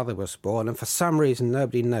my father was born, and for some reason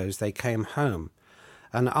nobody knows they came home.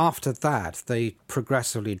 And after that, they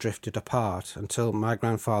progressively drifted apart until my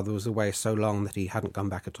grandfather was away so long that he hadn't come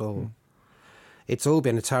back at all. It's all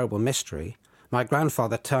been a terrible mystery. My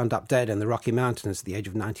grandfather turned up dead in the Rocky Mountains at the age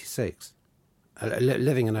of 96,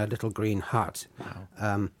 living in a little green hut.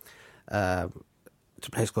 Wow. To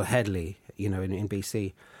a place called Headley, in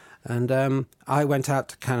BC. And I went out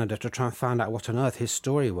to Canada to try and find out what on earth his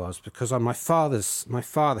story was, because my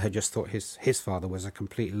father had just thought his father was a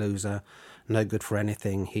complete loser, no good for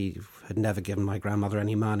anything. He had never given my grandmother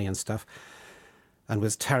any money and stuff, and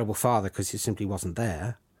was a terrible father because he simply wasn't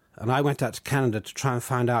there. And I went out to Canada to try and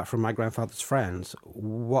find out from my grandfather's friends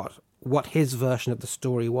what his version of the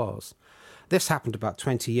story was. This happened about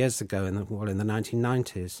 20 years ago in the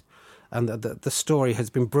 1990s. And the story has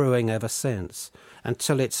been brewing ever since,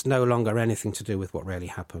 until it's no longer anything to do with what really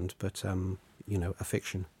happened, but, a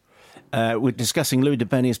fiction. We're discussing Louis de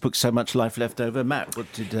Bernieres' book, So Much Life Left Over. Matt,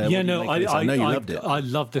 what did you make of this? I know you loved it. I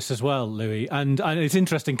loved this as well, Louis, and it's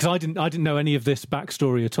interesting because I didn't know any of this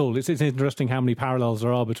backstory at all. It's interesting how many parallels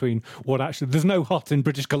there are between what actually. There's no hut in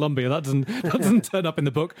British Columbia that doesn't turn up in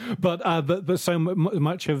the book, but so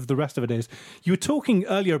much of the rest of it is. You were talking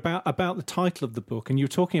earlier about the title of the book, and you were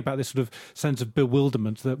talking about this sort of sense of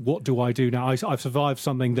bewilderment. That what do I do now? I've survived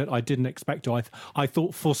something that I didn't expect to. I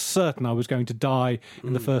thought for certain I was going to die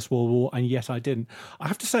in the First World World War, and yet I didn't. I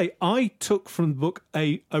have to say, I took from the book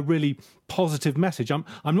a really positive message. I'm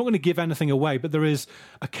not going to give anything away, but there is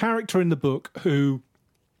a character in the book who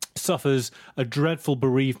suffers a dreadful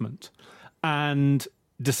bereavement and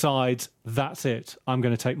decides, that's it, I'm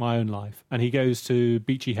going to take my own life. And he goes to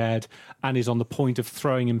Beachy Head and is on the point of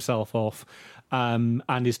throwing himself off, and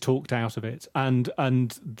is talked out of it. And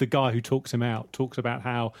the guy who talks him out talks about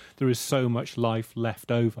how there is so much life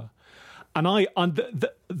left over. And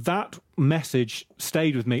that message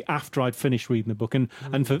stayed with me after I'd finished reading the book, and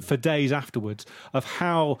for days afterwards, of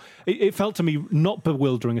how it felt to me not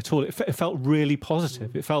bewildering at all. It felt really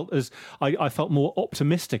positive. It felt as I felt more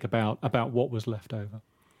optimistic about what was left over.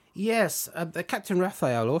 Yes, Captain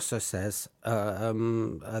Raphael also says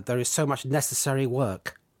there is so much necessary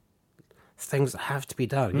work, things that have to be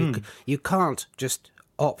done. You can't just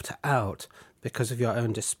opt out because of your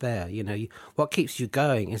own despair. What keeps you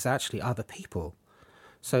going is actually other people.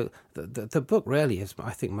 So the book really is,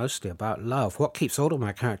 I think, mostly about love. What keeps all of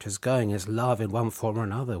my characters going is love in one form or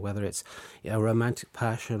another, whether it's romantic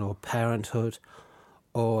passion or parenthood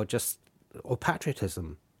or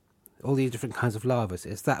patriotism. All these different kinds of love,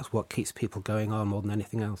 that's what keeps people going on more than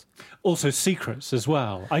anything else. Also secrets as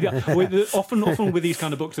well. Often with these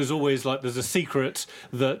kind of books, there's always there's a secret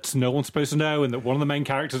that no one's supposed to know, and that one of the main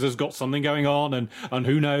characters has got something going on, and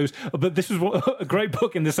who knows. But this is a great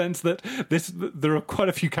book in the sense that there are quite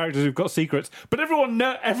a few characters who've got secrets, but everyone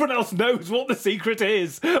else knows what the secret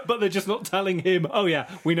is, but they're just not telling him, oh yeah,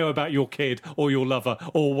 we know about your kid or your lover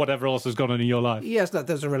or whatever else has gone on in your life. Yes,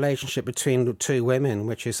 there's a relationship between the two women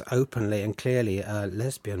which is openly and clearly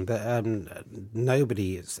lesbian, but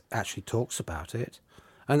nobody actually talks about it.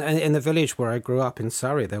 And in the village where I grew up in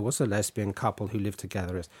Surrey, there was a lesbian couple who lived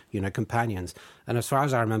together as, companions. And as far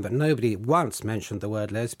as I remember, nobody once mentioned the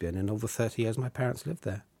word lesbian in all the 30 years my parents lived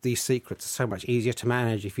there. These secrets are so much easier to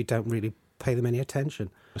manage if you don't really pay them any attention.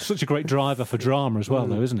 It's such a great driver for drama as well,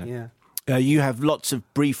 though, isn't it? Yeah. You have lots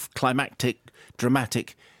of brief, climactic,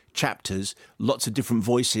 dramatic chapters, lots of different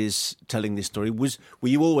voices telling this story. Were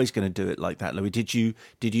you always going to do it like that, Louis? Did you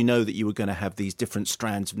know that you were going to have these different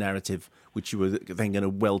strands of narrative which you were then going to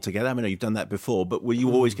weld together? I mean, you've done that before, but were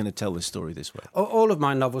you always going to tell this story this way? All of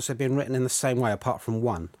my novels have been written in the same way, apart from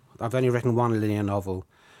one. I've only written one linear novel,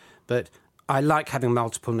 but I like having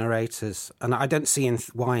multiple narrators, and I don't see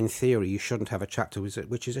why, in theory, you shouldn't have a chapter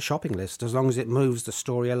which is a shopping list, as long as it moves the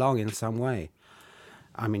story along in some way.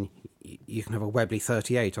 I mean, you can have a Webley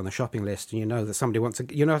 38 on the shopping list, and you know that somebody wants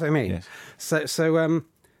to. You know what I mean? Yes. So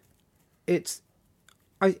it's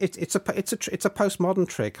a postmodern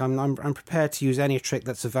trick. I'm prepared to use any trick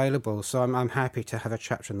that's available. So I'm happy to have a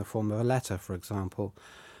chapter in the form of a letter, for example.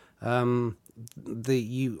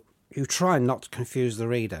 You try not to confuse the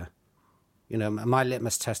reader. My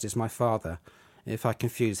litmus test is my father. If I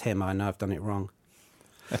confuse him, I know I've done it wrong.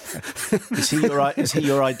 Is he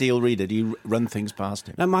your ideal reader? Do you run things past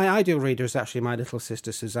him? No, my ideal reader is actually my little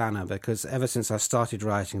sister Susanna, because ever since I started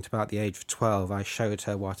writing, to about the age of 12, I showed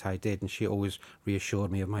her what I did, and she always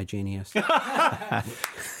reassured me of my genius.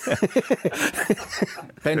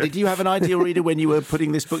 Ben, did you have an ideal reader when you were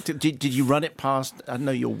putting this book? Did you run it past, I don't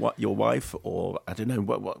know, your wife, or I don't know,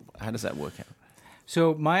 what? How does that work out?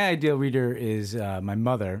 So my ideal reader is my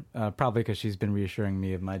mother, probably because she's been reassuring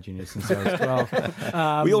me of my genius since I was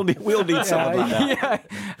 12. We all need someone like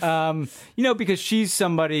that. Yeah. Because she's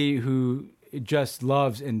somebody who just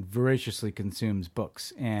loves and voraciously consumes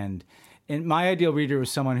books. And my ideal reader was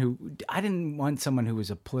someone who, I didn't want someone who was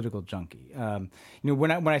a political junkie.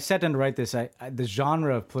 When I sat down to write this, the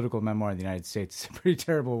genre of political memoir in the United States is a pretty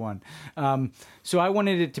terrible one. So I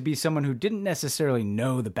wanted it to be someone who didn't necessarily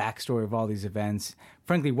know the backstory of all these events,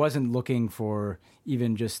 frankly wasn't looking for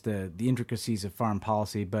even just the intricacies of foreign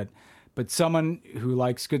policy, but someone who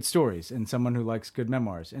likes good stories and someone who likes good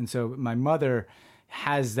memoirs. And so my mother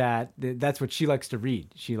has that's what she likes to read.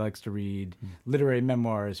 She likes to read literary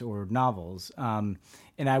memoirs or novels. And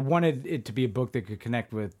I wanted it to be a book that could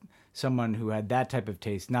connect with someone who had that type of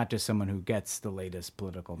taste, not just someone who gets the latest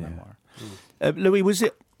political memoir. Louis, was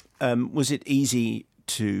it easy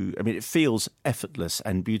to, I mean, it feels effortless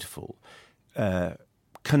and beautiful,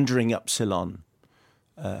 conjuring up Ceylon,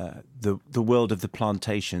 the world of the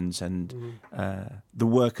plantations and the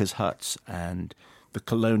workers' huts and the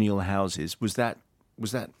colonial houses. Was that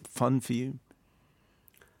fun for you?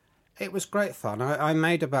 It was great fun. I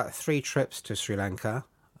made about 3 trips to Sri Lanka,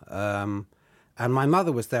 and my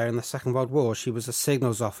mother was there in the Second World War. She was a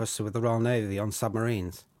signals officer with the Royal Navy on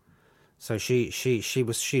submarines. So she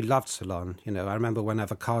loved Ceylon. I remember when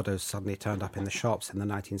avocados suddenly turned up in the shops in the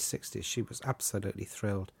 1960s. She was absolutely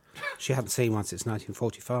thrilled. She hadn't seen one since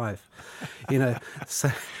 1945.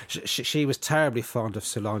 So she was terribly fond of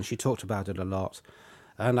Ceylon. She talked about it a lot.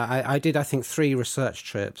 And I did, I think, 3 research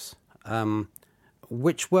trips,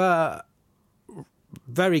 which were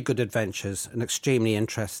very good adventures and extremely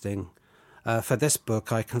interesting. For this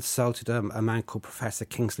book, I consulted a man called Professor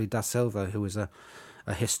Kingsley Da Silva, who was a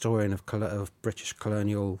historian of British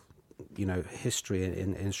colonial, history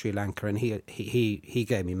in Sri Lanka, and he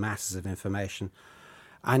gave me masses of information.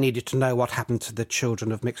 I needed to know what happened to the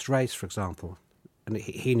children of mixed race, for example, and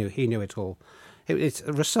he knew it all. It's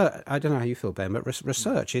research. I don't know how you feel, Ben, but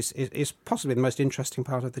research is possibly the most interesting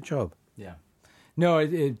part of the job. Yeah. No,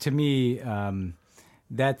 to me,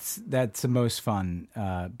 that's the most fun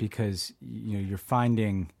because you're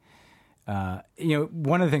finding.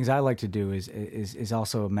 One of the things I like to do is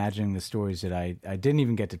also imagining the stories that I didn't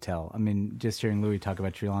even get to tell. I mean, just hearing Louis talk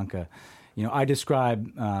about Sri Lanka, I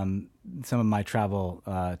describe some of my travel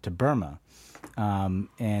to Burma,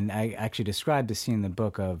 and I actually described the scene in the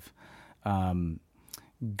book of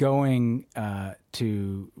going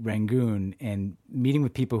to Rangoon and meeting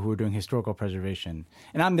with people who are doing historical preservation.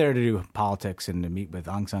 And I'm there to do politics and to meet with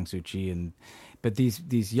Aung San Suu Kyi. But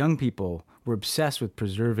these young people were obsessed with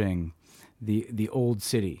preserving the old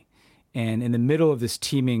city. And in the middle of this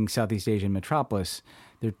teeming Southeast Asian metropolis,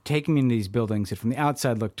 they're taking me into these buildings that from the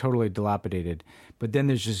outside look totally dilapidated, but then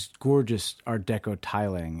there's just gorgeous Art Deco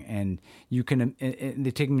tiling, and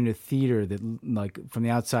they take me into a theater that, like, from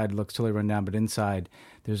the outside looks totally run down, but inside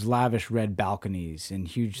there's lavish red balconies and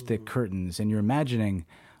huge thick curtains, and you're imagining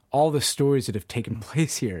all the stories that have taken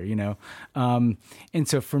place here, And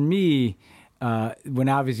so for me, when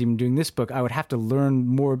I was even doing this book, I would have to learn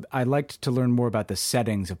more. I liked to learn more about the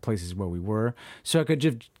settings of places where we were, so I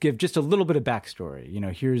could give just a little bit of backstory.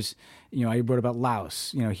 Here's, I wrote about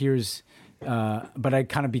Laos. But I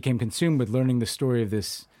kind of became consumed with learning the story of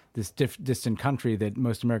this distant country that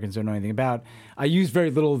most Americans don't know anything about. I use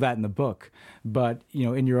very little of that in the book, but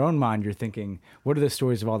in your own mind, you're thinking, what are the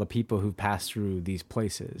stories of all the people who passed through these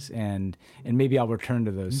places, and maybe I'll return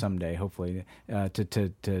to those someday, hopefully,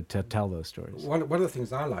 to tell those stories. One of the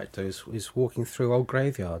things I like to do is walking through old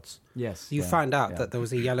graveyards. Yes, you find out that there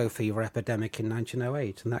was a yellow fever epidemic in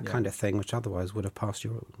 1908, and that kind of thing, which otherwise would have passed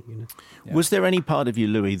you. Yeah. Was there any part of you,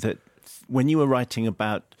 Louis, that when you were writing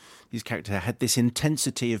about these characters had this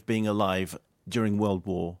intensity of being alive during World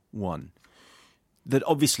War I, that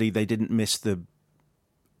obviously they didn't miss the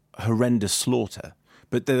horrendous slaughter,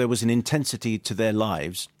 but there was an intensity to their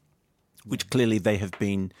lives, which clearly they have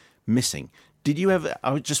been missing. Did you ever?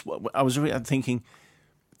 I was thinking,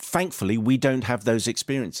 thankfully, we don't have those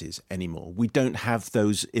experiences anymore. We don't have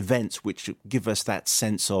those events which give us that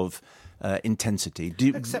sense of intensity.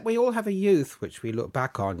 Except we all have a youth which we look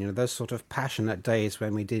back on, those sort of passionate days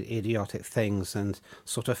when we did idiotic things and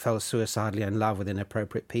sort of fell suicidally in love with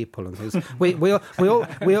inappropriate people and things.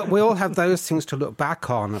 we all have those things to look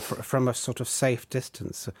back on from a sort of safe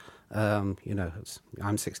distance. I'm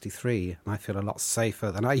 63 and I feel a lot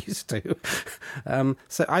safer than I used to.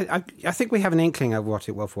 So I think we have an inkling of what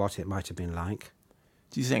it might have been like.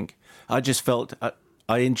 Do you think? I just felt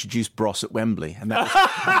I introduced Bros at Wembley, and that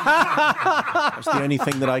was the only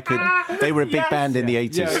thing that I could. They were a big band in the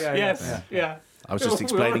 80s. Yeah. I was just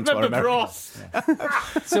explaining to our Americans.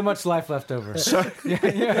 So much life left over. Goodness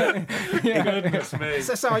me.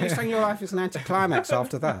 So are you saying your life is an anticlimax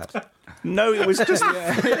after that? No, it was just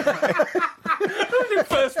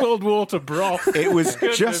First World War to broth. It was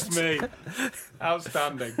just me.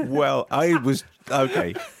 Outstanding. Well, I was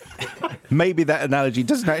okay. Maybe that analogy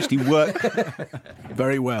doesn't actually work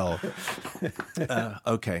very well.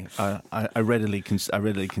 Okay, I readily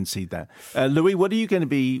concede that. Louis, what are you going to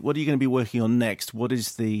be working on next? What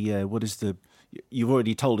is the? You've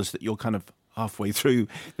already told us that you're kind of halfway through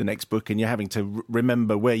the next book, and you're having to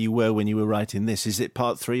remember where you were when you were writing this. Is it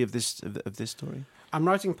part 3 of this story? I'm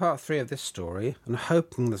writing part 3 of this story, and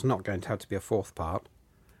hoping there's not going to have to be a 4th part.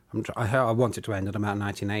 I want it to end at about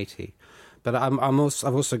 1980. But I've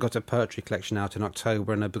also got a poetry collection out in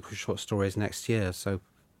October and a book of short stories next year, so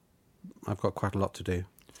I've got quite a lot to do.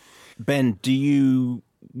 Ben, do you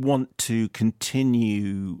want to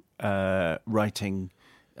continue writing?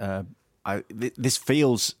 This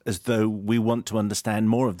feels as though we want to understand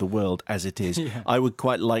more of the world as it is. Yeah. I would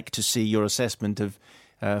quite like to see your assessment of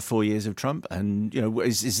 4 years of Trump, and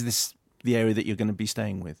is this the area that you're going to be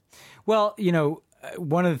staying with? Well,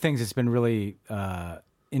 one of the things that's been really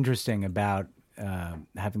interesting about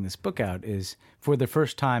having this book out is, for the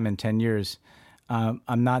first time in 10 years,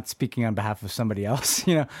 I'm not speaking on behalf of somebody else.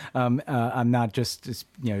 I'm not just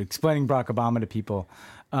explaining Barack Obama to people.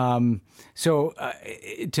 So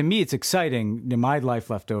to me, it's exciting. My life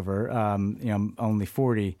left over. I'm only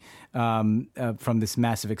 40 from this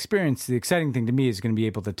massive experience. The exciting thing to me is going to be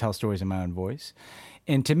able to tell stories in my own voice.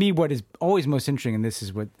 And to me, what is always most interesting, and this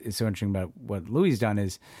is what is so interesting about what Louis done,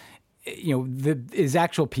 is is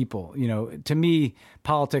actual people. To me,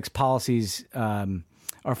 politics, policies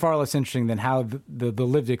are far less interesting than how the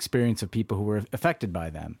lived experience of people who were affected by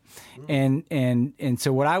them. And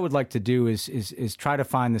so what I would like to do is try to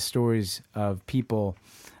find the stories of people,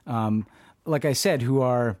 like I said, who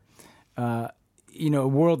are, a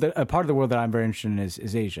part of the world that I'm very interested in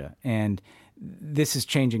is Asia. And this is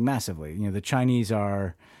changing massively. The Chinese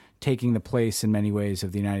are taking the place in many ways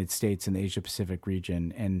of the United States and the Asia Pacific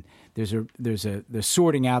region, and there's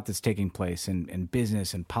sorting out that's taking place in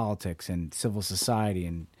business and politics and civil society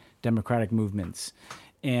and democratic movements.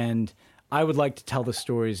 And I would like to tell the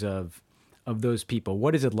stories of those people.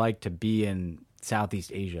 What is it like to be in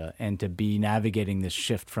Southeast Asia and to be navigating this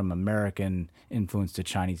shift from American influence to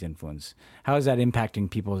Chinese influence? How is that impacting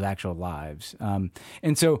people's actual lives?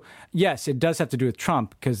 And so, yes, it does have to do with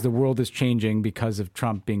Trump, because the world is changing because of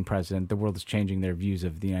Trump being president. The world is changing their views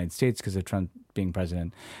of the United States because of Trump being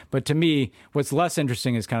president. But to me, what's less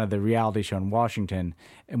interesting is kind of the reality show in Washington.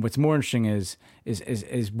 And what's more interesting is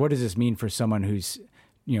what does this mean for someone who's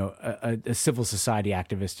a civil society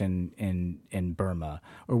activist in Burma?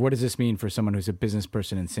 Or what does this mean for someone who's a business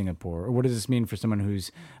person in Singapore? Or what does this mean for someone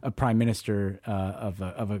who's a prime minister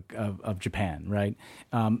of Japan, right?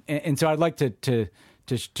 And so I'd like to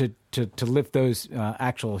lift those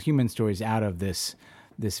actual human stories out of this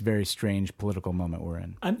very strange political moment we're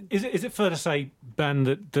in. And is it fair to say, Ben,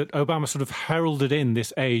 that Obama sort of heralded in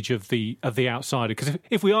this age of the outsider? Because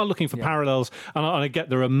if we are looking for parallels, and I get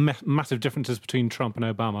there are massive differences between Trump and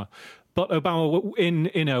Obama, but Obama in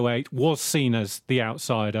 2008 was seen as the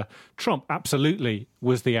outsider. Trump absolutely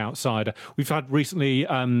was the outsider. We've had recently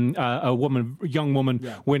a young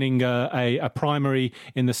woman winning a primary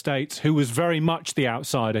in the States who was very much the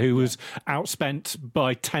outsider, who was outspent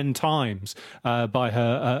by 10 times by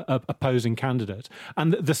her opposing candidate.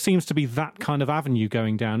 And there seems to be that kind of avenue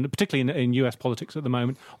going down, particularly in US politics at the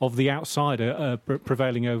moment, of the outsider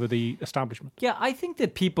prevailing over the establishment. Yeah, I think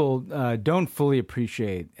that people don't fully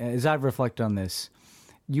appreciate, as I've reflected on this,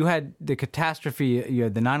 you had the catastrophe, you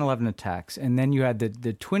had the 9/11 attacks, and then you had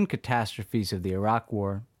the twin catastrophes of the Iraq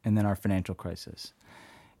War and then our financial crisis.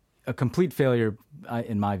 A complete failure,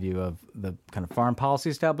 in my view, of the kind of foreign policy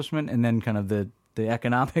establishment and then kind of the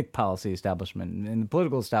economic policy establishment and the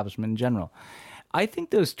political establishment in general. I think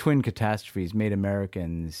those twin catastrophes made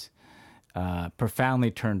Americans profoundly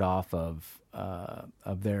turned off of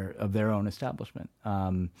their own establishment,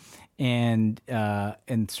 and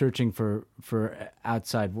searching for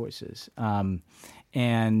outside voices.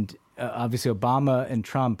 And obviously, Obama and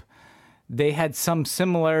Trump, they had some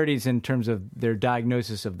similarities in terms of their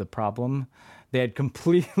diagnosis of the problem. They had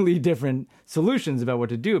completely different solutions about what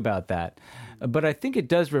to do about that. But I think it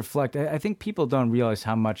does reflect. I think people don't realize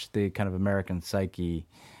how much the kind of American psyche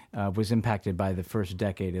was impacted by the first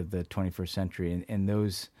decade of the 21st century, and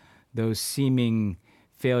those seeming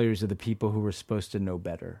failures of the people who were supposed to know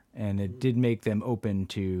better. And it did make them open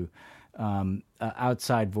to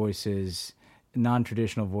outside voices,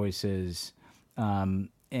 non-traditional voices, and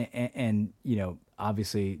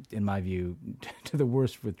obviously, in my view, to the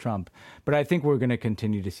worst with Trump. But I think we're going to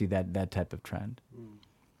continue to see that type of trend.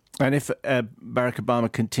 And if Barack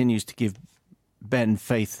Obama continues to give Ben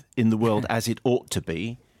faith in the world as it ought to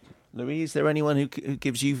be, Louis, is there anyone who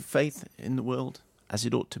gives you faith in the world as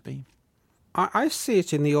it ought to be? I see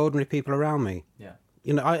it in the ordinary people around me. Yeah.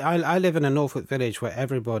 I live in a Norfolk village where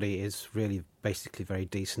everybody is really basically very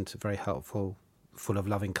decent, very helpful, full of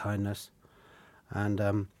loving kindness.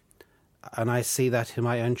 And I see that in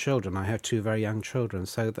my own children. I have 2 very young children.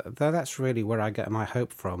 So that's really where I get my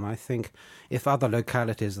hope from. I think if other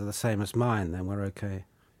localities are the same as mine, then we're okay.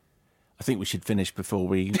 I think we should finish before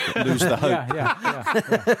we lose the hope. Yeah.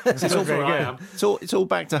 It's all very good. It's all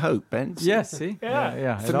back to hope, Ben. Yes, see?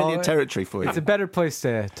 Yeah. Familiar territory for you. It's a better place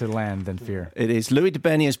to land than fear. It is. Louis de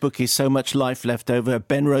Bernieres' book is So Much Life Left Over.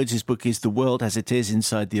 Ben Rhodes' book is The World as It Is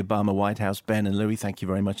Inside the Obama White House. Ben and Louis, thank you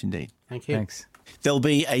very much indeed. Thank you. Thanks. There'll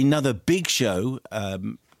be another big show, a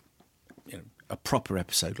proper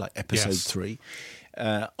episode, like episode 3.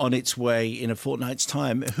 on its way in a fortnight's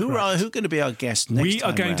time. Who are going to be our guest next We time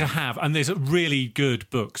are going round? to have, and there's really good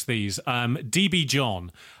books, these. D.B.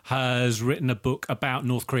 John has written a book about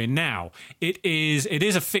North Korea. Now, it is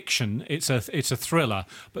a fiction, it's a thriller,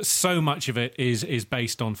 but so much of it is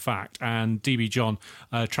based on fact. And D.B. John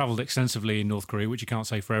travelled extensively in North Korea, which you can't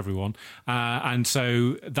say for everyone. And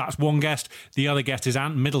so that's one guest. The other guest is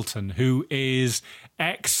Ant Middleton, who is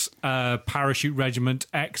ex-parachute regiment,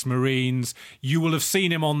 ex-Marines. You will have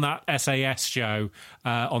seen him on that SAS show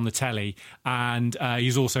on the telly, and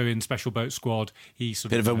he's also in Special Boat Squad. He's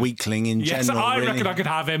Bit of a weakling in yes, general. I really. reckon I could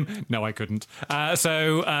have him. No, I couldn't.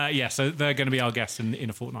 So they're going to be our guests in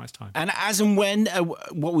a fortnight's time. And as and when,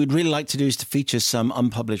 what we'd really like to do is to feature some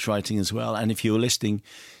unpublished writing as well. And if you're listening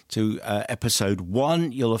to episode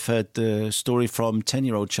 1, you'll have heard the story from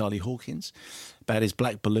 10-year-old Charlie Hawkins about his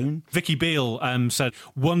black balloon. Vicky Beale said,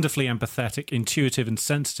 wonderfully empathetic, intuitive and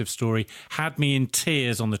sensitive story. Had me in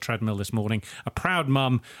tears on the treadmill this morning. A proud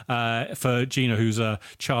mum for Gina, who's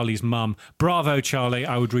Charlie's mum. Bravo, Charlie.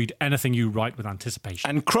 I would read anything you write with anticipation.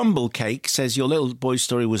 And Crumble Cake says, your little boy's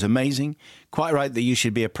story was amazing. Quite right that you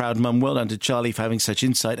should be a proud mum. Well done to Charlie for having such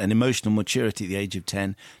insight and emotional maturity at the age of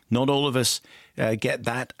 10. Not all of us get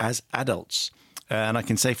that as adults. And I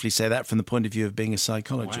can safely say that from the point of view of being a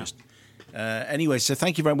psychologist. Wow. Anyway, so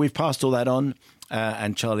thank you very much. We've passed all that on,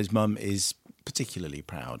 and Charlie's mum is particularly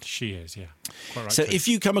proud. She is, yeah. Quite right So too. if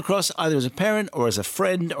you come across either as a parent or as a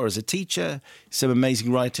friend or as a teacher some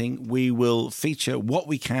amazing writing, we will feature what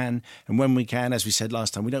we can and when we can. As we said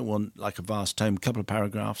last time, we don't want like a vast tome, couple of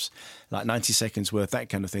paragraphs, like 90 seconds worth, that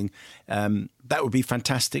kind of thing. That would be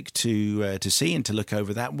fantastic to see and to look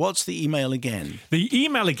over that. What's the email again? The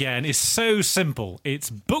email again is so simple. It's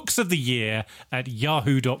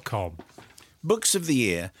booksoftheyear@yahoo.com.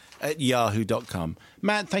 booksoftheyear@yahoo.com.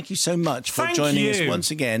 Matt, thank you so much for Thank joining you. us once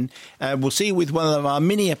again. We'll see you with one of our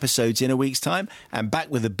mini episodes in a week's time and back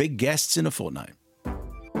with the big guests in a fortnight.